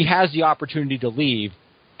 and she has the opportunity to leave,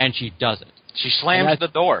 and she doesn't. She slams the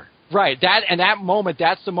door. Right. That moment,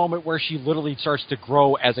 that's the moment where she literally starts to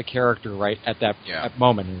grow as a character, right, at that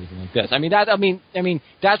moment and everything like this. I mean,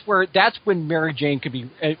 that's when Mary Jane could be,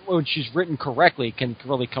 when she's written correctly, can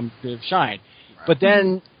really come to shine. Right. But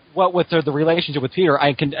then, what with the relationship with Peter,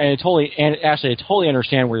 I totally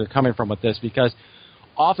understand where you're coming from with this, because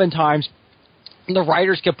oftentimes the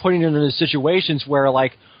writers kept putting her into situations where,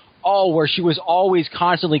 like, where she was always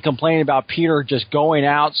constantly complaining about Peter just going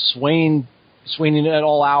out, swinging at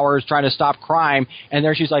all hours, trying to stop crime, and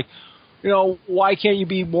there she's like, why can't you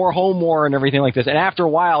be more and everything like this? And after a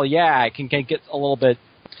while, it can get a little bit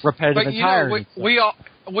repetitive and tiring.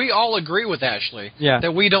 We all agree with Ashley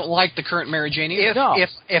that we don't like the current Mary Jane either.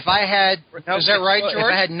 If I had is that right, George? If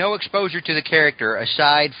I had no exposure to the character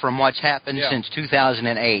aside from what's happened since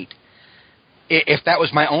 2008. If that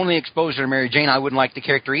was my only exposure to Mary Jane, I wouldn't like the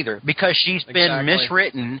character either, because she's been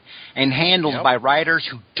miswritten and handled by writers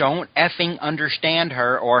who don't effing understand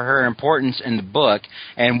her or her importance in the book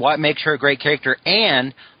and what makes her a great character.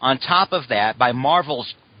 And on top of that, by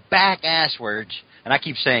Marvel's back-asswards, and I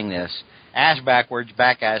keep saying this, ass-backwards,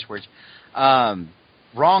 back-asswards,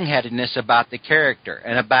 wrong-headedness about the character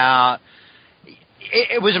and about...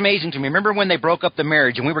 It was amazing to me. Remember when they broke up the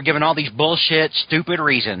marriage and we were given all these bullshit, stupid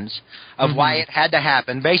reasons of why it had to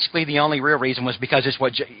happen? Basically, the only real reason was because it's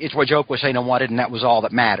what Joke was saying and wanted, and that was all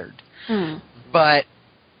that mattered. But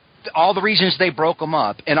all the reasons they broke them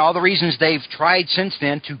up and all the reasons they've tried since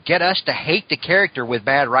then to get us to hate the character with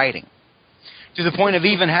bad writing, to the point of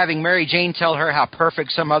even having Mary Jane tell her how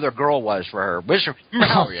perfect some other girl was for her.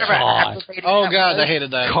 Oh, God, I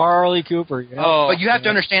hated that. Carly Cooper. But you have to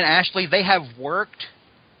understand, Ashley, they have worked.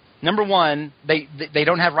 Number one, they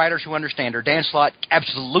don't have writers who understand her. Dan Slott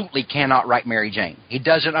absolutely cannot write Mary Jane. He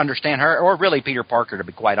doesn't understand her, or really Peter Parker, to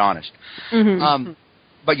be quite honest.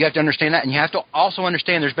 But you have to understand that, and you have to also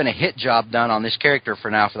understand there's been a hit job done on this character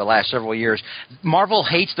for the last several years. Marvel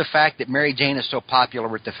hates the fact that Mary Jane is so popular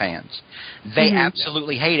with the fans. They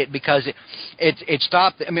absolutely hate it because it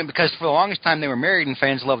stopped. I mean, because for the longest time they were married and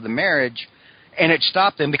fans loved the marriage, and it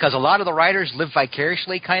stopped them because a lot of the writers live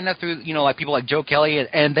vicariously kind of through, like people like Joe Kelly,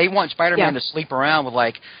 and they want Spider-Man to sleep around with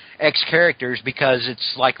like X characters because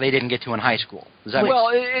it's like they didn't get to in high school. Does that make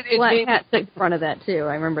sense? Black Cat took in front of that too.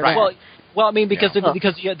 I remember that. Well, I mean, because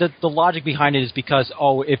the logic behind it is because,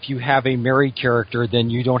 if you have a married character, then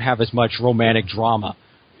you don't have as much romantic drama.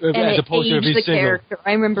 As opposed to the character.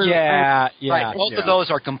 I remember. Right. Both of those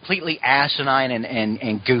are completely asinine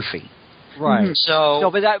and goofy. Right.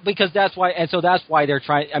 Because that's why, and so that's why they're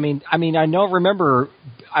trying. I mean, I remember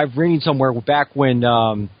I've reading somewhere back when,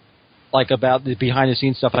 about the behind the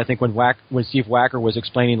scenes stuff. I think when Steve Wacker was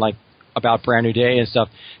explaining about Brand New Day and stuff,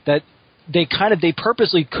 that they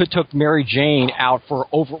purposely took Mary Jane out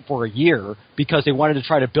for a year because they wanted to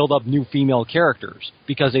try to build up new female characters,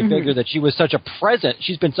 because they figured that she was such a present.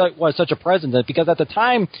 She's been such a present that, because at the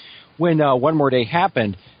time when One More Day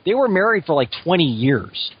happened, they were married for 20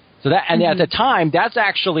 years. So that, and at the time, that's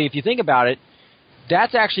actually, if you think about it,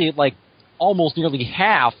 that's actually almost nearly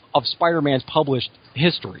half of Spider-Man's published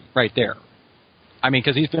history right there. I mean,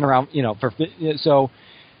 because he's been around, So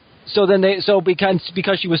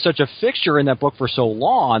because she was such a fixture in that book for so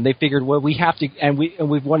long, they figured, well, we have to, and we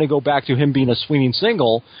want to go back to him being a swinging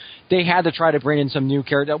single. They had to try to bring in some new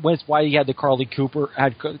characters. That's why he had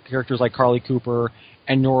had characters like Carly Cooper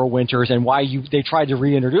and Nora Winters, and why they tried to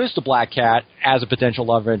reintroduce the Black Cat as a potential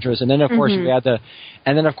love interest. And then of course we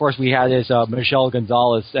had this Michelle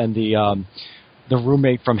Gonzalez and the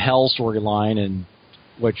roommate from Hell storyline, and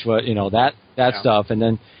which was that stuff,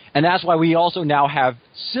 and that's why we also now have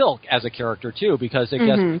Silk as a character too, because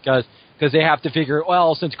they have to figure,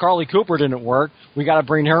 well, since Carly Cooper didn't work, we got to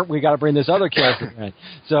bring this other character in.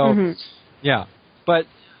 So but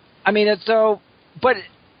I mean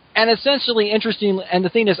and essentially interesting. And the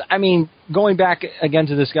thing is, I mean, going back again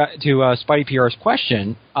to this guy, to Spidey PR's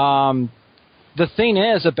question, the thing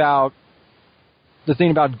is about the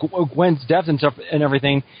thing about Gwen's death and stuff and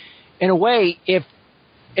everything, in a way, if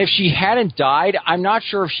she hadn't died, I'm not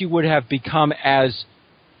sure if she would have become as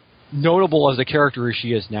notable as a character as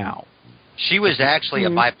she is now. She was actually a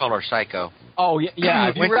bipolar psycho. Oh yeah.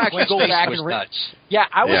 If you were actually go back and read,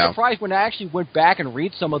 I was surprised when I actually went back and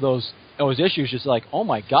read some of those issues. Just like, oh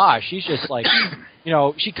my gosh, she's just like,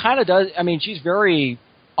 she kind of does. I mean, she's very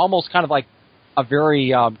almost kind of like a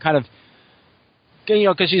very kind of,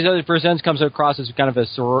 because she comes across as kind of a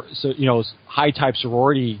high type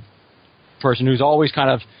sorority person who's always kind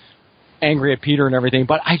of angry at Peter and everything,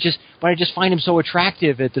 but I just find him so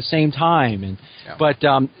attractive at the same time, and but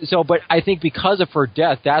I think because of her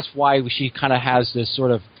death, that's why she kind of has this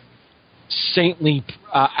sort of saintly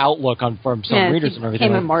outlook from some readers and everything.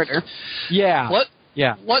 Became a martyr. Yeah.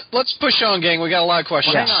 Let's push on, gang. We got a lot of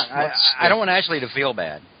questions. Well, hang on. I don't want Ashley to feel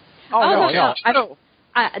bad. No.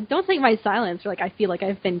 I don't think my silence, I feel like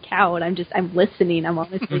I've been cowed. I'm listening. I'm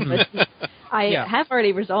honestly listening. I have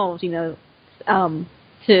already resolved,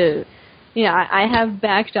 I have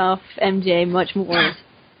backed off MJ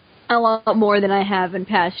a lot more than I have in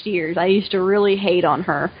past years. I used to really hate on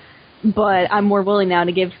her, but I'm more willing now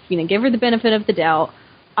to give her the benefit of the doubt.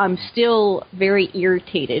 I'm still very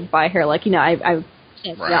irritated by her.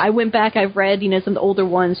 I went back, I've read, some of the older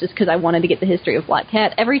ones just because I wanted to get the history of Black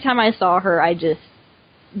Cat. Every time I saw her, I just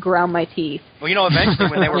ground my teeth. Well, eventually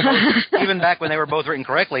when they were both, even back when they were both written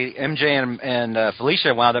correctly, MJ and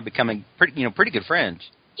Felicia wound up becoming pretty good friends.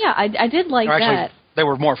 Yeah, I did like that. They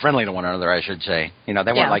were more friendly to one another, I should say. They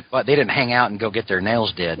weren't they didn't hang out and go get their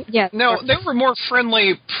nails did. Yeah. No, they were more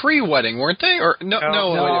friendly pre-wedding, weren't they? Or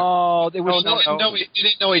no, they were they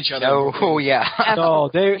didn't know each other. Oh yeah. No,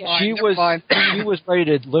 she was ready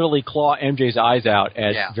to literally claw MJ's eyes out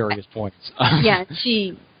at various points.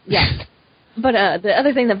 But the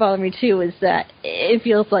other thing that bothered me, too, is that it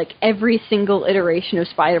feels like every single iteration of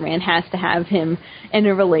Spider-Man has to have him in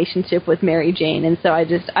a relationship with Mary Jane, and so I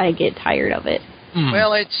get tired of it.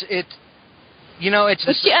 Well, it's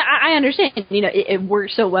I understand. It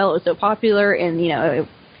worked so well, it was so popular, and, if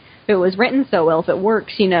it was written so well, if it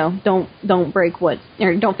works, don't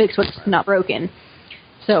fix what's not broken.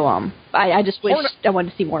 So, I just wish I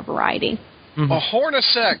wanted to see more variety. A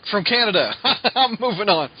Hornacek from Canada. I'm moving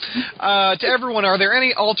on. To everyone, are there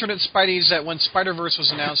any alternate Spideys that when Spider-Verse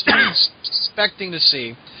was announced you were expecting to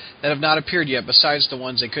see that have not appeared yet besides the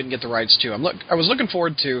ones they couldn't get the rights to? I was looking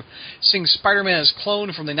forward to seeing Spider-Man as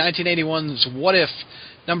clone from the 1981's What If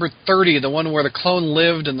number 30, the one where the clone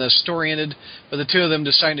lived and the story ended, but the two of them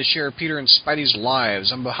decided to share Peter and Spidey's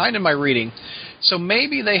lives. I'm behind in my reading, so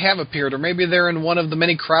maybe they have appeared, or maybe they're in one of the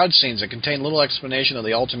many crowd scenes that contain little explanation of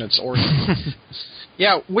the alternate's origin.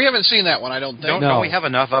 Yeah, we haven't seen that one, I don't think. Don't we have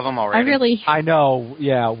enough of them already? I know,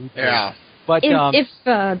 yeah. Yeah. But if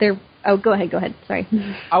they're... Oh, go ahead. Sorry.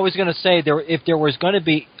 I was going to say, if there was going to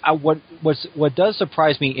be... What does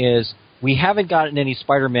surprise me is we haven't gotten any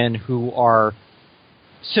Spider-Men who are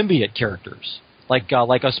symbiote characters, like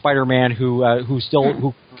a Spider-Man who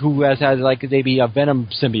has had maybe a Venom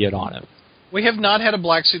symbiote on him. We have not had a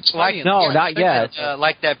black suit Spidey. Not yet.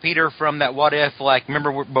 Like that Peter from that What If,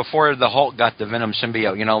 remember before the Hulk got the Venom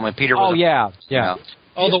symbiote, when Peter was...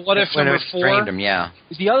 the What If number 4? Trained him, yeah.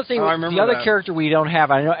 The other thing, the other character we don't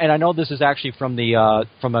have, I know this is actually from the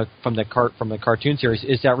cartoon series,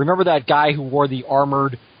 is that, remember that guy who wore the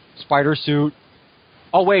armored spider suit?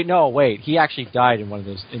 Oh wait, he actually died in one of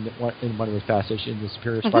those in one of those past issues, in the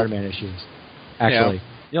Superior Spider-Man issues. Actually,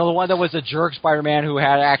 the one that was a jerk Spider-Man who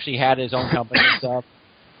had his own company and stuff.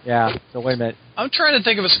 Yeah. So wait a minute. I'm trying to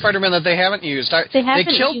think of a Spider-Man that they haven't used. They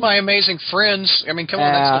killed My Amazing Friends. I mean, come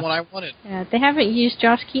on, that's the one I wanted. Yeah, they haven't used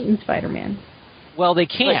Josh Keaton's Spider-Man. Well, they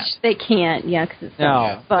can't. They can't, because it's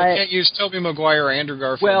but they can't use Tobey Maguire or Andrew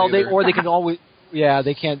Garfield. Well, they can always. Yeah,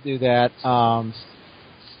 they can't do that.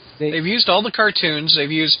 They've used all the cartoons.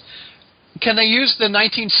 Can they use the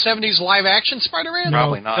 1970s live-action Spider-Man?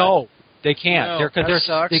 Probably not. No, they can't. No,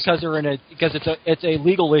 because it's a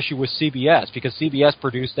legal issue with CBS, because CBS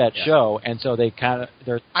produced that show, and so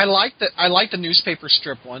they're. I like the newspaper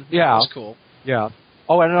strip one. Yeah, that was cool. Yeah.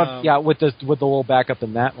 Oh, I don't know. Yeah, with the little backup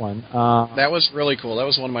in that one. That was really cool. That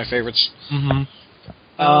was one of my favorites.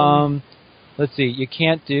 Mm-hmm. Let's see. You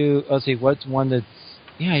can't do. Let's see. What's one that's.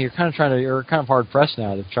 Yeah, you're kind of hard pressed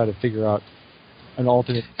now to try to figure out an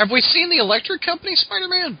alternate. Have we seen the Electric Company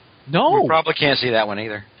Spider-Man? No, we probably can't see that one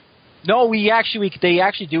either. No, they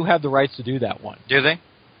actually do have the rights to do that one. Do they?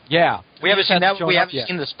 Yeah, we haven't seen that. We haven't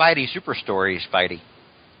seen the Spidey Super Story Spidey.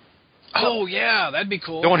 Oh yeah, that'd be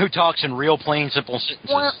cool. The one who talks in real plain, simple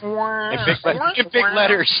sentences in big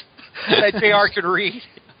letters that JR could read.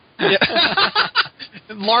 Yeah.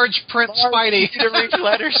 Large print Spidey. To read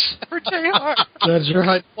letters for JR. That's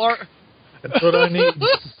right. That's what I need,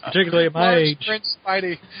 particularly at my age. Large print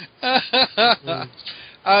Spidey.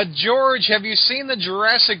 George, have you seen the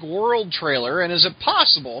Jurassic World trailer, and is it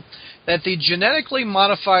possible that the genetically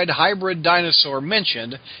modified hybrid dinosaur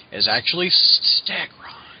mentioned is actually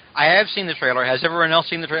Stegron? I have seen the trailer. Has everyone else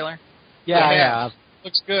seen the trailer? Yeah, I have.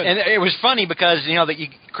 Looks good. And it was funny because,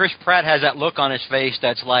 Chris Pratt has that look on his face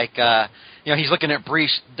that's like, he's looking at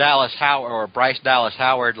Bryce Dallas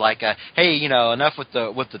Howard like, hey, enough with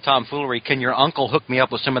the tomfoolery. Can your uncle hook me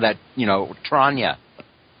up with some of that, Tranya?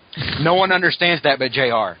 No one understands that but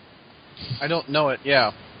JR. I don't know it,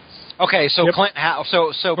 yeah. Okay, so yep. Clint,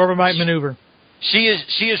 Whoever might maneuver. She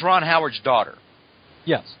is Ron Howard's daughter.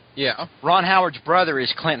 Yes. Yeah. Ron Howard's brother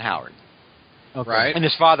is Clint Howard. Okay. Right. And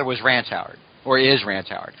his father was Rance Howard, or is Rance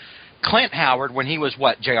Howard. Clint Howard, when he was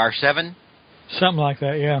JR 7? Something like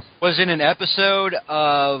that, yeah. Was in an episode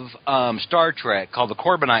of Star Trek called the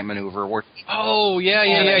Corbinite Maneuver. Where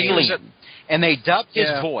and they dubbed his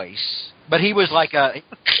voice, but he was like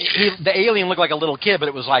the alien looked like a little kid, but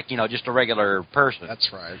it was like, just a regular person. That's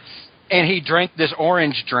right. And he drank this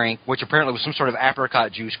orange drink, which apparently was some sort of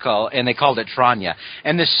apricot juice, and they called it Tranya.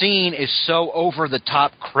 And the scene is so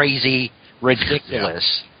over-the-top, crazy,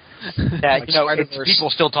 ridiculous that, people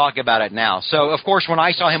still talk about it now. So, of course, when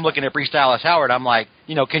I saw him looking at Bryce Dallas Howard, I'm like,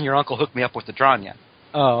 can your uncle hook me up with the Tranya?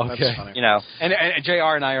 Oh, okay. That's funny. And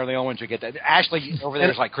JR and I are the only ones who get that. Ashley over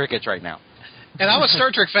there is like crickets right now. And I'm a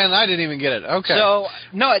Star Trek fan, and I didn't even get it. Okay. So,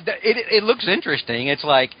 no, it looks interesting. It's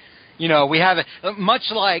like, we haven't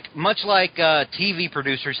much like TV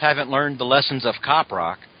producers haven't learned the lessons of Cop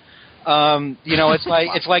Rock.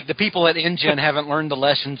 It's like the people at InGen haven't learned the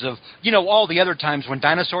lessons of all the other times when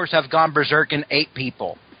dinosaurs have gone berserk and ate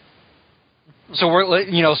people.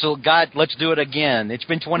 So God, let's do it again. It's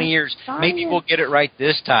been 20 years. Maybe we'll get it right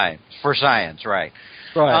this time for science, right?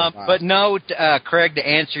 Right. But no, Craig, to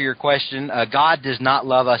answer your question, God does not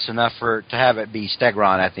love us enough to have it be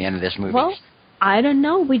Stegron at the end of this movie. Well, I don't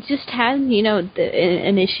know. We just had,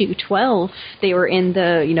 in issue 12, they were in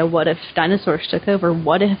the, what if dinosaurs took over?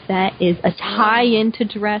 What if that is a tie-in to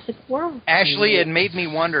Jurassic World? Actually, it made me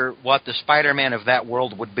wonder what the Spider-Man of that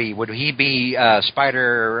world would be. Would he be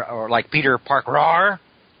Spider or like Peter Parker?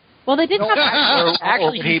 Well, they did have.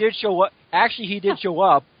 Actually, he did show up. He did show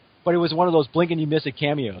up, but it was one of those blink and you miss it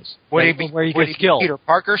cameos. Would he be where he gets killed? Peter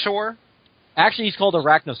Parker Sore? Actually, he's called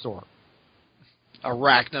Arachnosaur.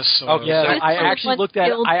 Arachnosaur. Okay, yeah, so I actually looked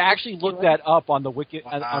that up on the Wiki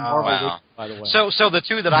on Marvel Wiki, by the way. So the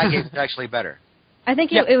two that I gave is actually better. I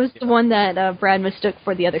think it was the one that Brad mistook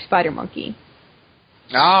for the other Spider Monkey.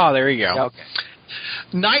 Ah, there you go. Yeah, okay.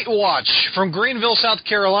 Night Watch from Greenville, South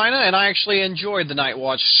Carolina, and I actually enjoyed the Night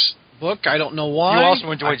Watch book. I don't know why. You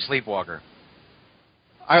also enjoyed Sleepwalker.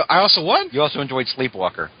 I also what? You also enjoyed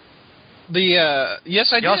Sleepwalker.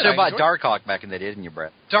 Yes, I did. You also bought Darkhawk back in the day, didn't you,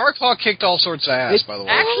 Brett? Darkhawk kicked all sorts of ass, by the way.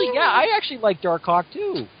 Actually, yeah, I actually like Darkhawk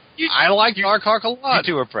too. I like Darkhawk a lot.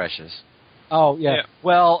 You two are precious. Oh yeah.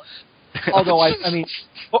 Well, although I mean,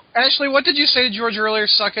 well, Ashley, what did you say to George earlier?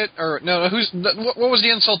 Suck it, or no? What was the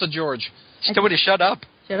insult to George? Somebody shut up.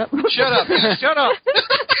 Shut up. Shut up. Shut up.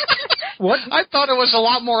 What? I thought it was a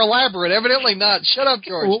lot more elaborate. Evidently not. Shut up,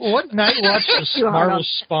 George. What Night Watch was Marvel's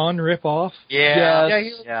Spawn ripoff? Yeah.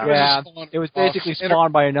 It was basically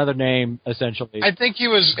Spawn by another name, essentially. I think he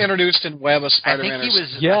was introduced in Web of Spider-Man. I think he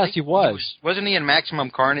was. Yes, he was. Wasn't he in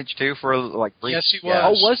Maximum Carnage too for like brief? Yes, he was.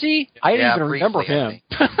 Oh, was he? I didn't even briefly, remember him.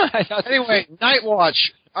 Anyway, Night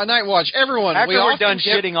Watch. Night Watch. Everyone. After we're done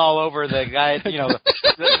shitting all over the guy,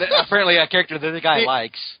 apparently a character that the guy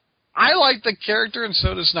likes. I like the character, and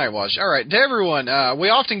so does Night Watch. All right, to everyone, we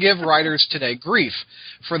often give writers today grief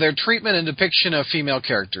for their treatment and depiction of female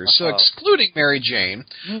characters. So, excluding Mary Jane,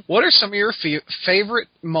 what are some of your favorite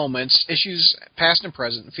moments, issues past and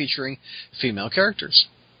present, featuring female characters?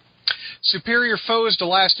 Superior Foes to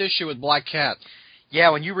last issue with Black Cat.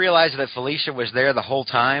 Yeah, when you realize that Felicia was there the whole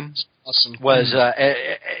time, awesome.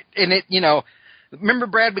 And it, remember,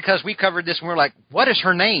 Brad, because we covered this and we were like, what is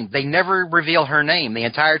her name? They never reveal her name the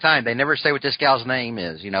entire time. They never say what this gal's name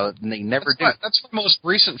is. They never do. That's my most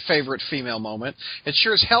recent favorite female moment. It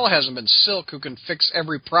sure as hell hasn't been Silk, who can fix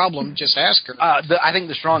every problem. Just ask her. I think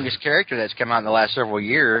the strongest character that's come out in the last several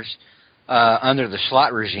years under the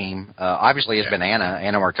Slott regime, obviously, has been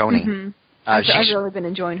Anna Marconi. Mm-hmm. I've really been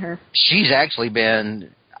enjoying her. She's actually been...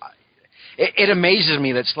 It amazes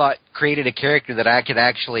me that Slott created a character that I could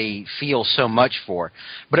actually feel so much for,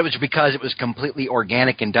 but it was because it was completely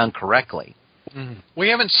organic and done correctly. Mm-hmm. We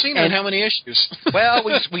haven't seen her in how many issues? Well,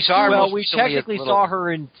 we saw her. Well, we technically saw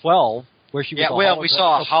her in 12. where she was we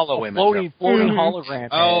saw a hollow image. Floating hologram.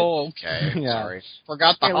 Oh, okay. Yeah. Sorry.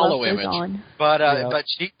 Forgot the hollow image. But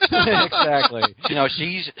she exactly.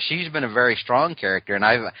 She's been a very strong character, and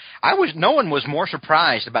no one was more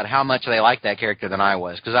surprised about how much they liked that character than I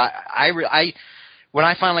was, because I when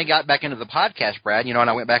I finally got back into the podcast, Brad, and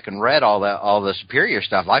I went back and read all the Superior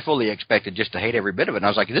stuff, I fully expected just to hate every bit of it, and I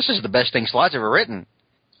was like, this is the best thing Slott's ever written,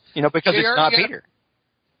 because it's not Peter.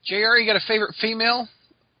 JR, you got a favorite female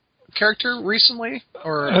character recently,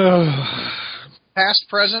 or past,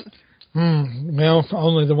 present? Well,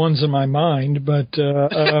 only the ones in my mind, but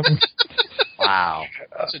wow,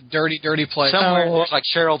 that's a dirty play. Somewhere there's like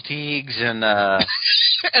Cheryl Teagues and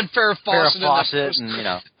and Farrah Fawcett,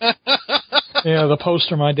 and yeah, the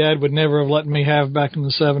poster my dad would never have let me have back in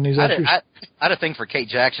the 70s. I had a thing for Kate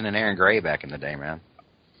Jackson and Aaron Gray back in the day, man.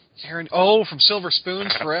 From Silver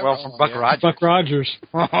Spoons Forever. Well, from Buck Rogers. Buck Rogers.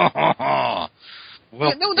 Not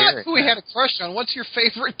who we had a crush on. What's your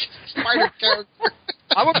favorite Spider character?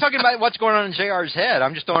 I wasn't talking about what's going on in JR's head.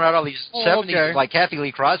 I'm just throwing out all these 70s, like Kathy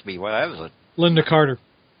Lee Crosby. Well, that was it. Linda Carter.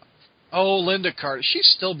 Oh, Linda Carter.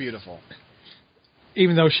 She's still beautiful.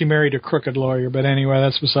 Even though she married a crooked lawyer. But anyway,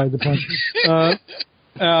 that's beside the point.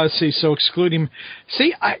 Let's see, so excluding...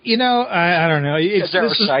 See, I don't know. They're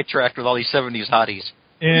sidetracked with all these 70s hotties.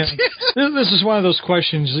 Yeah, this is one of those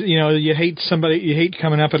questions. You hate somebody. You hate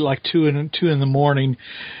coming up at like 2 in the morning.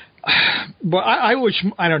 But I wish.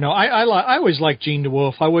 I don't know. I always liked Jean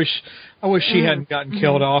DeWolf. I wish she hadn't gotten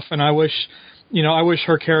killed off, and I wish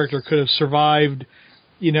her character could have survived.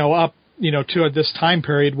 Up to this time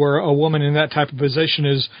period where a woman in that type of position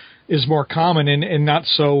is more common and not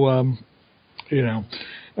so.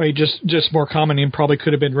 Just more common and probably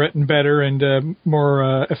could have been written better and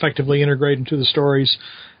more effectively integrated into the stories.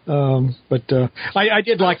 But I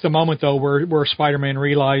did like the moment, though, where Spider-Man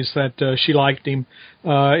realized that she liked him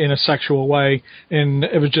in a sexual way, and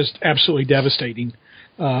it was just absolutely devastating.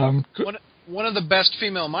 One of the best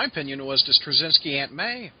female, in my opinion, was the Straczynski Aunt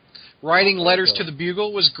May. Writing letters to the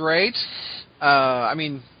Bugle was great. I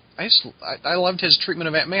loved his treatment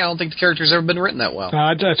of Aunt May. I don't think the character's ever been written that well.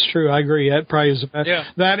 That's true. I agree. That probably is the best. Yeah.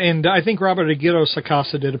 That, and I think Robert Aguirre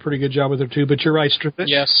Sacasa did a pretty good job with her, too. But you're right.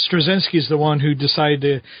 Yes. Straczynski's the one who decided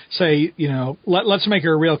to say, let's make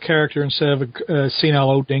her a real character instead of a senile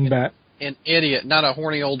old dingbat. An idiot, not a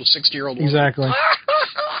horny old 60-year-old woman. Exactly.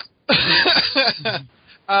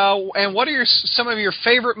 And what are some of your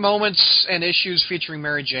favorite moments and issues featuring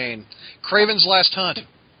Mary Jane? Craven's Last Hunt.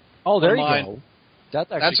 Oh, there you go.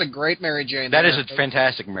 That's a great Mary Jane. That is a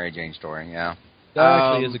fantastic Mary Jane story. Yeah, that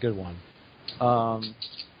actually is a good one.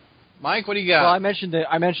 Mike, what do you got? Well,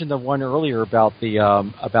 I mentioned the one earlier about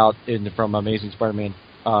from Amazing Spider-Man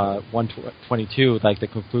 122, like the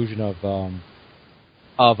conclusion of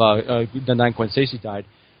the night when Stacy died.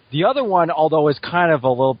 The other one, although is kind of a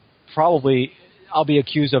little probably. I'll be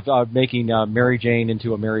accused of making Mary Jane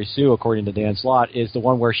into a Mary Sue, according to Dan Slott, is the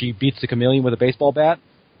one where she beats the chameleon with a baseball bat.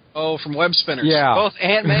 Oh, from Web Spinners. Yeah. Both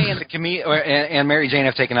Aunt May and and Mary Jane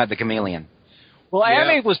have taken out the chameleon. Well, Aunt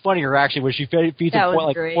May was funnier, actually, where she feeds him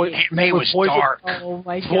Aunt May was dark. Oh,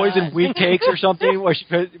 my God. Poison wheat cakes or something. Where she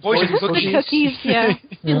poison cookies, yeah.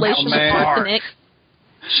 You lace them with arsenic.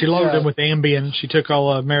 She loaded him with Ambien. She took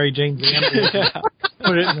all of Mary Jane's Ambien,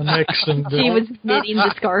 put it in the mix, and she was knitting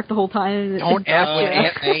the scarf the whole time. Don't F with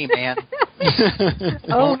Aunt May, man.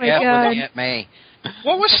 Oh my God. With Aunt May.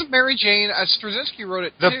 What was the Mary Jane? Straczynski wrote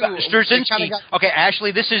it too. Straczynski. Okay,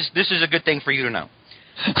 Ashley, this is a good thing for you to know.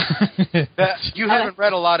 You haven't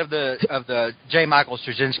read a lot of the J. Michael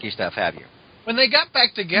Straczynski stuff, have you? When they got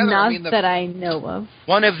back together, not that I know of.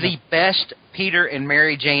 One of the best Peter and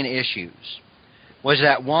Mary Jane issues was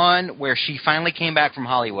that one where she finally came back from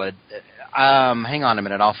Hollywood. Hang on a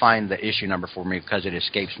minute, I'll find the issue number for me because it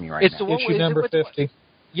escapes me right now. Issue number 50.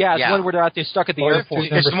 Yeah, it's the one where they're out there stuck at the airport.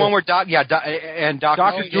 It's the one where Dr.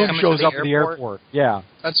 Doom shows up at the airport. Yeah.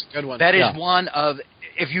 That's a good one. That is one of,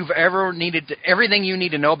 if you've ever needed everything you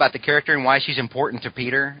need to know about the character and why she's important to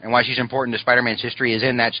Peter and why she's important to Spider-Man's history is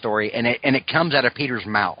in that story, and it comes out of Peter's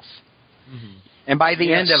mouth. Mm-hmm. And by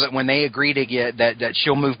the end of it, when they agree to get that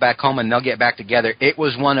she'll move back home and they'll get back together, it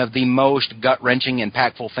was one of the most gut-wrenching,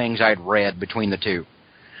 impactful things I'd read between the two.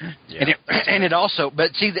 Yeah. And it also,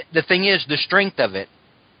 but see, the thing is, the strength of it,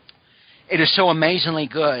 it is so amazingly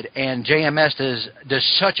good, and JMS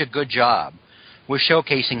does such a good job with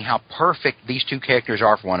showcasing how perfect these two characters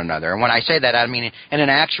are for one another. And when I say that, I mean in an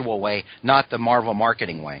actual way, not the Marvel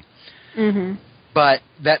marketing way. Mm-hmm. But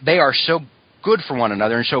that they are so good for one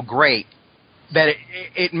another and so great that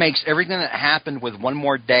it makes everything that happened with One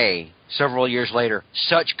More Day several years later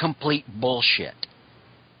such complete bullshit.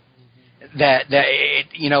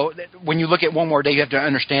 when you look at One More Day, you have to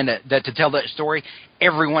understand that to tell that story,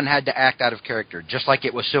 everyone had to act out of character, just like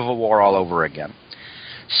it was Civil War all over again.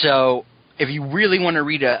 So if you really want to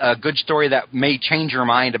read a good story that may change your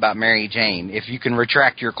mind about Mary Jane, if you can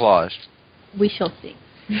retract your clause, we shall see.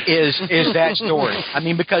 Is that story? I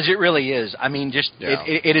mean, because it really is. I mean,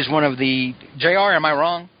 it is one of the. JR, am I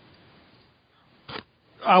wrong?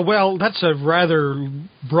 Well, that's a rather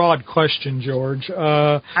broad question, George.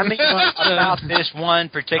 I mean, about this one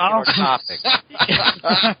particular topic.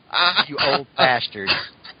 You old bastard.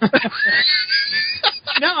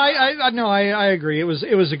 No, I agree. It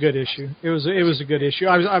was a good issue. It was a good issue.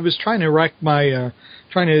 I was trying to rack my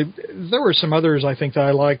There were some others I think that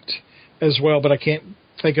I liked as well, but I can't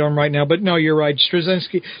think of them right now. But no, you're right.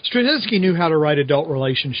 Straczynski knew how to write adult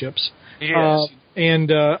relationships. Yes.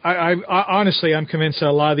 I honestly, I'm convinced that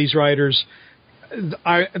a lot of these writers,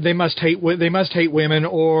 they must hate women,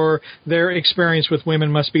 or their experience with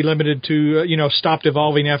women must be limited to stopped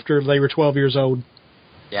evolving after they were 12 years old.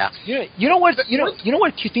 Yeah. You know what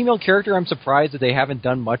female character I'm surprised that they haven't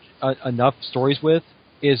done enough stories with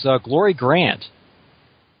is Glory Grant.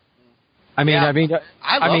 I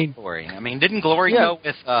love Glory. I mean, didn't Glory go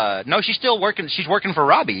with? No, she's still working. She's working for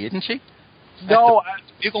Robbie, isn't she? No,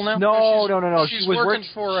 Bugle now? No. She's She was working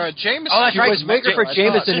for Jameson. Oh, that's She right. was working for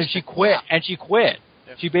Jameson, and she quit.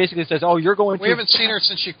 Yeah. She basically says, "Oh, you're going to." We haven't seen her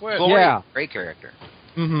since she quit. Glory, Yeah. great character.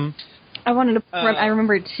 Mm-hmm. I wanted to. I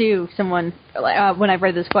remember too. Someone when I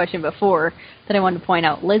read this question before that I wanted to point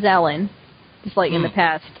out Liz Allen. Just like in the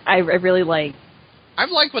past, I really like.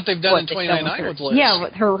 I've liked what they've done in 29 with Liz. Yeah,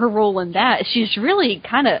 with her role in that, she's really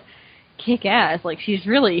kind of kick-ass. Like, she's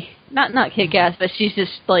really not kick-ass, but she's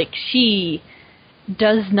just like, she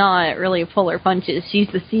does not really pull her punches. She's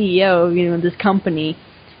the CEO, of this company,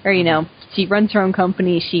 or she runs her own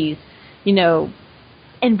company. She's,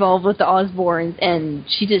 involved with the Osborns, and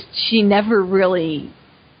she never really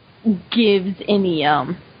gives any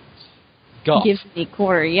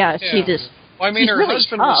quarter. Yeah, she just. Well, I mean, her really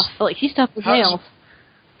husband tough. Like, she's tough as nails.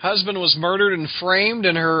 Husband was murdered and framed,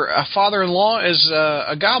 and her father-in-law is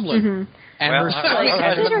a goblin. Mm-hmm.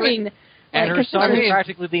 And her son is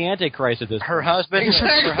practically the Antichrist at this point. Her husband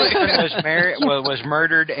was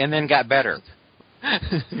murdered and then got better.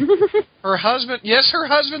 Her husband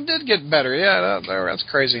did get better. Yeah, that's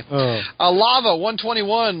crazy. Oh. Lava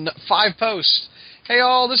 121 5 posts. Hey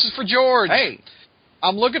all, this is for George. Hey.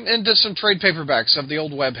 I'm looking into some trade paperbacks of the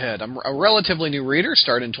old Webhead. I'm a relatively new reader,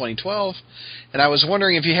 started in 2012, and I was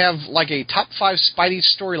wondering if you have like a top 5 Spidey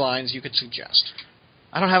storylines you could suggest.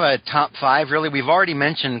 I don't have a top 5, really. We've already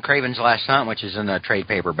mentioned Kraven's Last Hunt, which is in a trade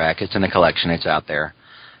paperback. It's in a collection. It's out there.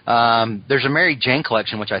 There's a Mary Jane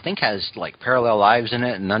collection, which I think has like Parallel Lives in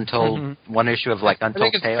it and Untold, one issue of like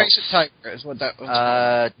Untold Tales. I think it's Face It Tiger is what that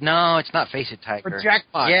was. No, it's not Face It Tiger. Or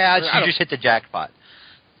Jackpot. Yeah, you just hit the jackpot.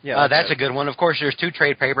 Yeah, that's a good one. Of course, there's 2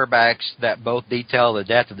 trade paperbacks that both detail the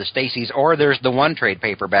death of the Stacys, or there's the one trade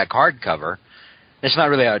paperback hardcover. It's not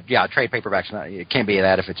really a trade paperback. It can't be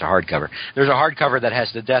that if it's a hardcover. There's a hardcover that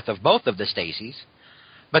has the death of both of the Stacys.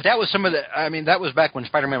 But that was that was back when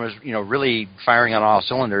Spider-Man was, really firing on all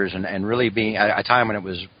cylinders and really being at a time when it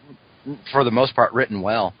was, for the most part, written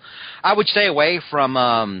well. I would stay away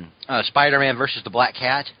from Spider-Man versus the Black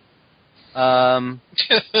Cat.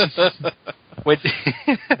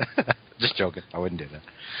 Just joking. I wouldn't do that.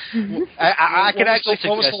 I could actually suggest.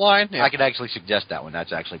 What was the line? Yeah. I could actually suggest that one.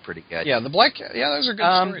 That's actually pretty good. Yeah, the Black. Yeah, those are good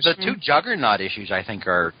stories. The 2 Juggernaut issues, I think,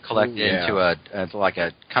 are collected into a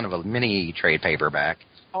kind of a mini trade paperback.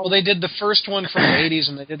 Oh, they did the first one from the 80s,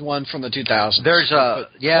 and they did one from the 2000s. There's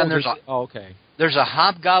okay. There's a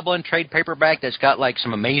Hobgoblin trade paperback that's got like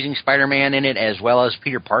some amazing Spider-Man in it, as well as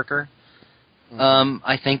Peter Parker.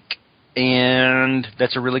 I think. And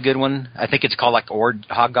that's a really good one. I think it's called like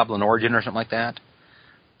Hobgoblin Origin or something like that.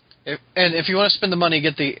 If you want to spend the money,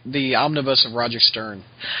 get the omnibus of Roger Stern.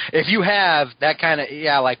 If you have that kind of,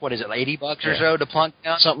 like what is it, $80 or so to plunk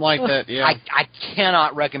down? Something like that, yeah. I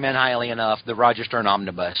cannot recommend highly enough the Roger Stern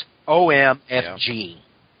omnibus. OMFG.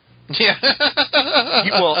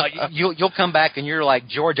 Yeah. You'll come back and you're like,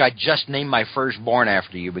 George, I just named my firstborn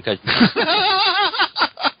after you because...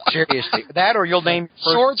 Seriously. That or you'll name...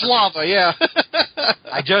 George Lava, yeah.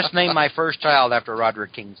 I just named my first child after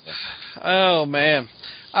Roderick Kingston. Oh, man.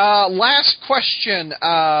 Last question.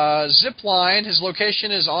 Zipline, his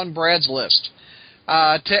location is on Brad's list.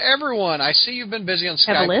 To everyone, I see you've been busy on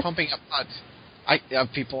Skype pumping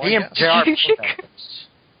up people.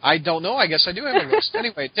 I don't know. I guess I do have a list.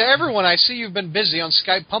 Anyway, to everyone, I see you've been busy on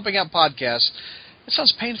Skype pumping up podcasts. It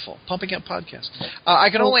sounds painful, pumping up podcasts.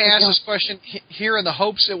 I can only ask this question here in the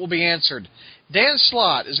hopes it will be answered. Dan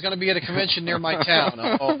Slott is going to be at a convention near my town.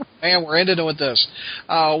 Oh, man, we're ending it with this.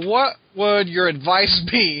 What would your advice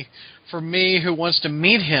be for me who wants to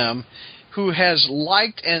meet him, who has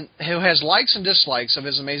likes and dislikes of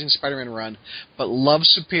his Amazing Spider-Man run, but loves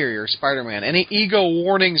Superior Spider-Man? Any ego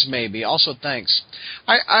warnings, maybe? Also, thanks.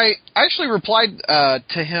 I actually replied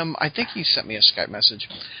to him. I think he sent me a Skype message.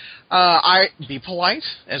 Be polite,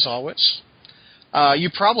 as always. You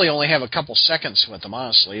probably only have a couple seconds with him,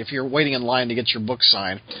 honestly, if you're waiting in line to get your book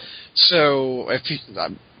signed. So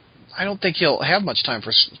I don't think he'll have much time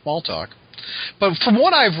for small talk. But from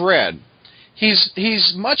what I've read,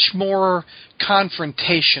 he's much more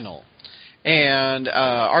confrontational and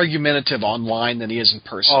argumentative online than he is in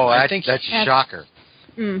person. Oh, I think that's a shocker.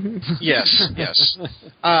 Mm-hmm. Yes.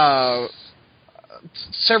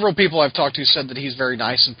 Several people I've talked to said that he's very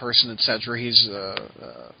nice in person, etc.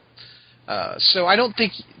 So I don't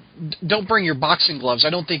think. Don't bring your boxing gloves.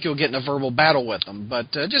 I don't think you'll get in a verbal battle with them,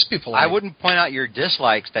 but just be polite. I wouldn't point out your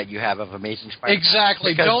dislikes that you have of Amazing Spider-Man.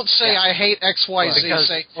 Exactly. Because, don't say I hate X, Y, Z.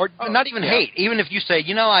 Say, not even hate. Even if you say,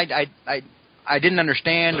 I didn't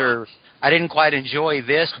understand or I didn't quite enjoy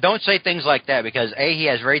this. Don't say things like that because A, he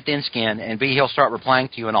has very thin skin, and B, he'll start replying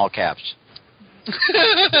to you in all caps.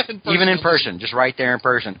 Even in person, just right there in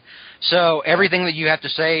person. So everything that you have to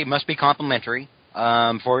say must be complimentary.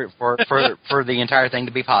 For the entire thing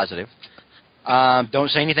to be positive. Don't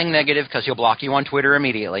say anything negative because he'll block you on Twitter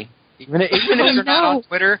immediately. Even if you're not on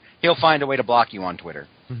Twitter, he'll find a way to block you on Twitter.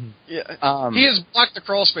 Mm-hmm. Yeah. He has blocked the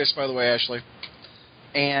crawl space, by the way, Ashley.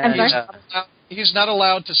 And he's not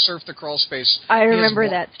allowed to surf the crawl space. I remember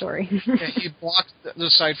that story. He blocked the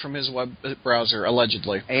site from his web browser,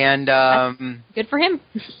 allegedly. And good for him.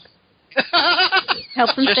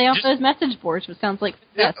 Helps him stay off those message boards, which sounds like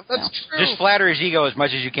success. Yeah, that's true. Just flatter his ego as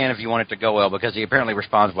much as you can if you want it to go well, because he apparently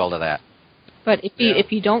responds well to that. But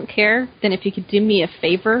if you don't care, then if you could do me a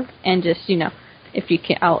favor and just, if you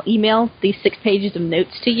can, I'll email these 6 pages of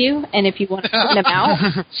notes to you, and if you want to print them out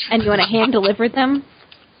and you want to hand deliver them,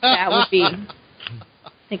 that would be.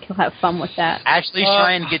 I think he'll have fun with that. Ashley's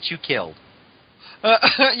trying to get you killed.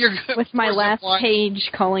 With my last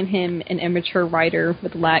page calling him an immature writer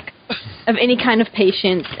with lack of any kind of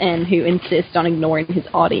patience and who insists on ignoring his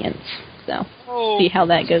audience. So, see how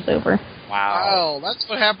that goes over. Wow. That's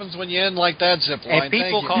what happens when you end like that, Zipline. And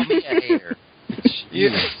people call me a hater.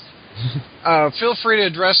 Feel free to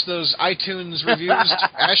address those iTunes reviews,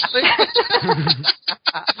 Ashley.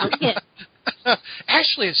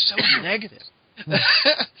 Ashley is so negative.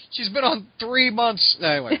 She's been on 3 months.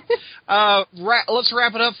 Anyway, let's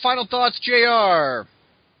wrap it up. Final thoughts, JR.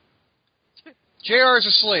 JR is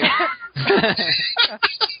asleep.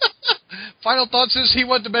 Final thoughts is he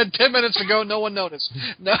went to bed 10 minutes ago. No one noticed.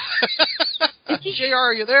 No. JR,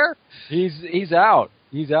 are you there? He's out.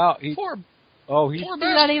 He's out. He's not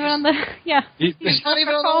even on the. Yeah. He's not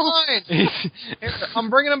even on the line. I'm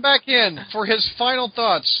bringing him back in for his final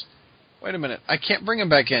thoughts. Wait a minute. I can't bring him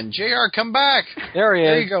back in. JR, come back. There he is.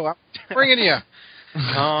 There you go. I'm bringing you.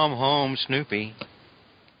 Come home, Snoopy.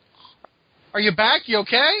 Are you back? You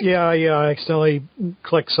okay? Yeah, I accidentally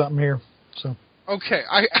clicked something here. So. Okay.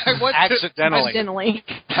 I went Accidentally.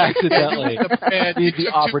 Accidentally. You the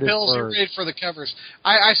took operative 2 pills. You read for the covers.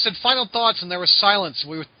 I said final thoughts, and there was silence.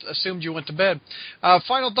 We assumed you went to bed.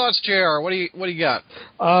 Final thoughts, JR. What do you got?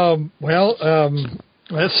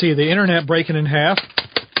 Let's see. The internet breaking in half.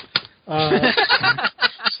 God.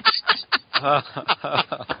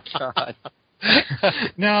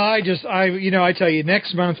 No, I tell you,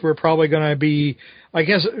 next month we're probably going to be, I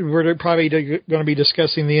guess we're probably going to be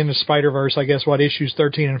discussing the end of Spider-Verse, I guess, issues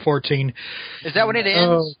 13 and 14. Is that when it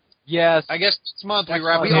ends? Yes. I guess next month we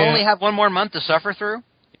wrap it up. We only have 1 more month to suffer through?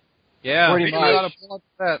 Yeah. Pretty much.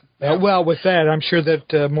 Well, with that, I'm sure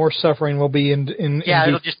that more suffering will be in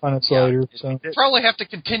it'll just months later. So. We'll probably have to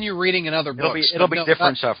continue reading in other books. It'll be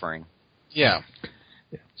different suffering. Yeah.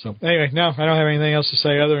 So anyway, no, I don't have anything else to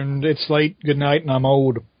say other than it's late, good night, and I'm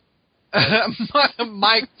old.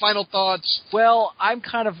 Mike, final thoughts. Well, I'm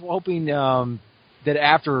kind of hoping that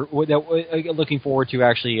after looking forward to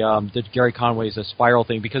actually the Gary Conway's Spiral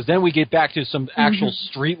thing, because then we get back to some actual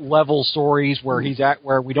street level stories where he's at,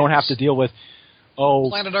 where we don't have to deal with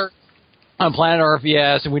Planet Earth. On Planet Earth,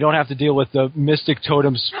 yes, and we don't have to deal with the Mystic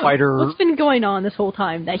Totem Spider. What's been going on this whole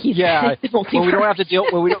time that he's we don't have to deal.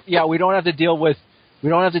 We don't have to deal with. We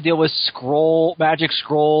don't have to deal with magic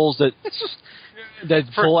scrolls that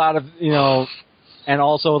pull out of and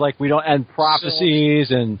also and prophecies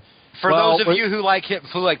and. For those of you who like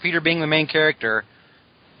Peter being the main character,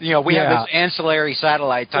 we have this ancillary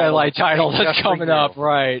satellite title that's coming up,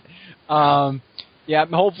 right?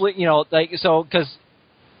 Hopefully, because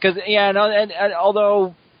Because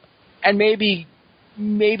although maybe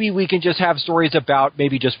we can just have stories about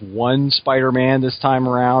maybe just one Spider-Man this time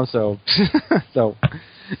around. So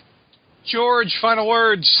George, final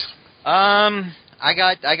words. I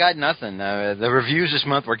got nothing. The reviews this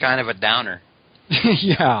month were kind of a downer.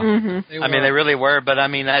 Yeah. Mm-hmm. I mean, they really were, but I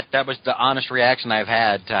mean that was the honest reaction I've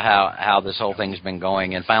had to how this whole thing's been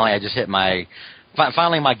going, and finally I just hit my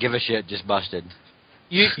give a shit just busted.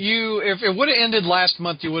 You if it would have ended last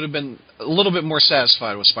month, you would have been a little bit more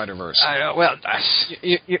satisfied with Spider-Verse.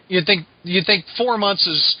 You think 4 months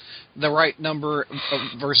is the right number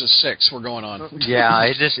versus 6 we're going on. Yeah,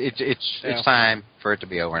 it's time for it to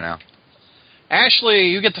be over now. Ashley,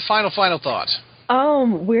 you get the final thought.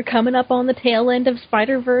 We're coming up on the tail end of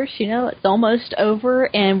Spider-Verse. It's almost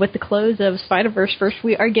over, and with the close of Spider-Verse first,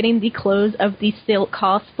 we are getting the close of the Silk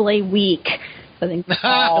Cosplay Week. So I think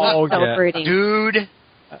celebrating. Dude.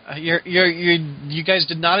 You guys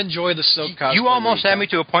did not enjoy the Silk Cosplay. You almost had me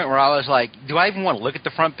to a point where I was like, do I even want to look at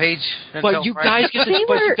the front page? But you guys get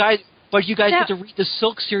get to read the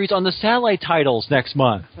Silk series on the satellite titles next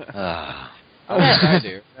month. I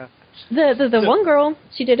do. The one girl,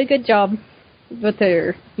 she did a good job with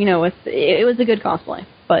her, it was a good cosplay,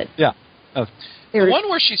 but yeah, the one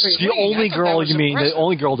where she's the only girl you mean, the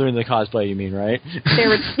only girl doing the cosplay you mean, right? There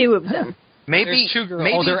were 2 of them. Maybe there's 2 girls.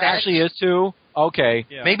 Maybe there actually is 2. Okay,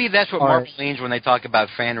 yeah. Maybe that's what Marvel means when they talk about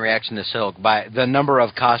fan reaction to Silk by the number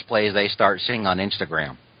of cosplays they start seeing on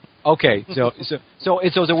Instagram. Okay, so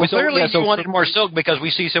clearly you wanted more Silk because we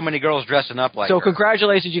see so many girls dressing up like her. So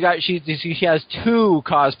congratulations, you got she has 2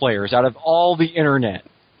 cosplayers out of all the internet.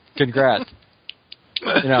 Congrats.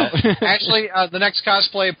 Actually, the next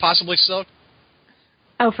cosplay possibly Silk.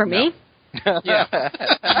 Oh, for me? Yeah.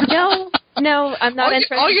 No, I'm not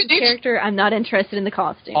interested in the character. I'm not interested in the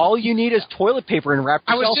costume. All you need is toilet paper and wrap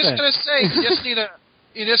yourself in. I was just going to say,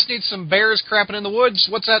 you just need some bears crapping in the woods.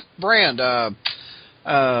 What's that brand?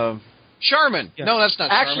 Charmin. Yeah. No, that's not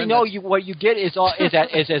Charmin. Actually, no. What you get is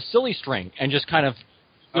a silly string and just kind of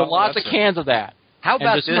lots of cans of that. How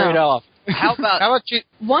about just straight off? How about she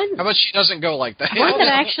doesn't go like that? One that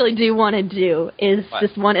I actually do want to do is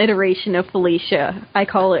this one iteration of Felicia. I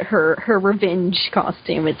call it her revenge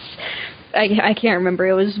costume. I can't remember.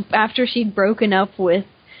 It was after she'd broken up with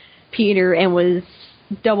Peter and was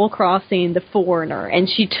double-crossing the Foreigner, and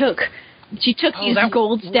she took these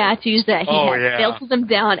gold statues that he had, melted them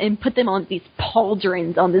down, and put them on these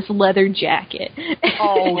pauldrons on this leather jacket.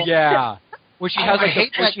 Oh, yeah. Where she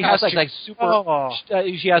she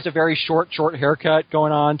has a very short haircut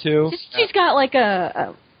going on too. She's got like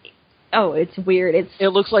it's weird. It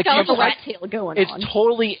looks like a rat tail going on. It's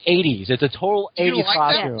totally 80s. It's a total 80s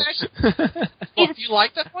costume. Do you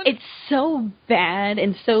like that one? It's so bad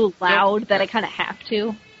and so loud that I kind of have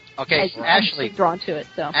to. Okay, Ashley, I'm drawn to it.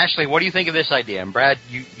 So Ashley, what do you think of this idea? And Brad,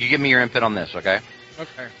 you give me your input on this, okay?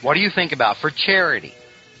 Okay. What do you think about for charity?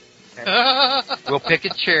 Okay. We'll pick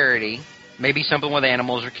a charity. Maybe something with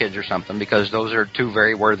animals or kids or something, because those are 2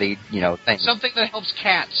 very worthy, things. Something that helps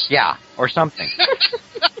cats. Yeah, or something.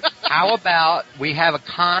 How about we have a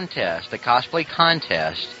cosplay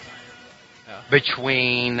contest,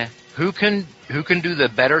 between who can do the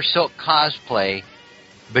better Silk cosplay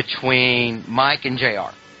between Mike and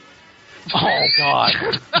JR. Oh God.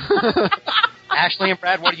 Ashley and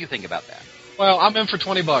Brad, what do you think about that? Well, I'm in for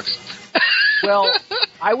 $20. Well,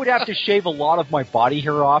 I would have to shave a lot of my body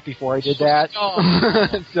hair off before I did that.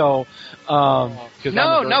 So,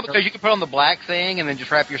 because you can put on the black thing and then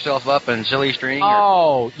just wrap yourself up in silly string.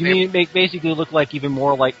 You mean make basically look like even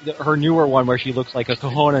more like her newer one where she looks like a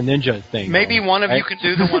Kahuna Ninja thing. Maybe one of you can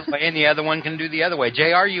do the one way and the other one can do the other way.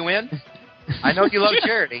 JR, you in? I know you love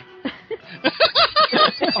charity.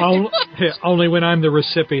 Only when I'm the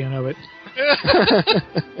recipient of it.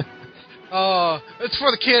 Oh, it's for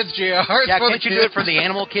the kids, JR. Can't you do it for the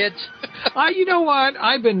animal kids? You know what?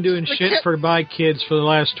 I've been doing shit for my kids for the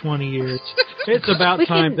last 20 years. It's about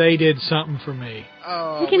time they did something for me.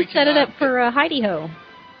 We can set it up for Heidi Ho.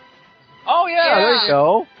 Oh, yeah, there you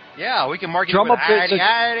go. Yeah, we can market drum it with Heidi Ho.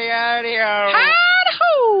 Heidi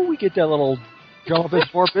Ho! We get that little drum up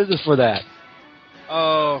for business for that.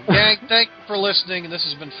 Oh, gang, thank you for listening, and this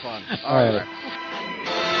has been fun. All right.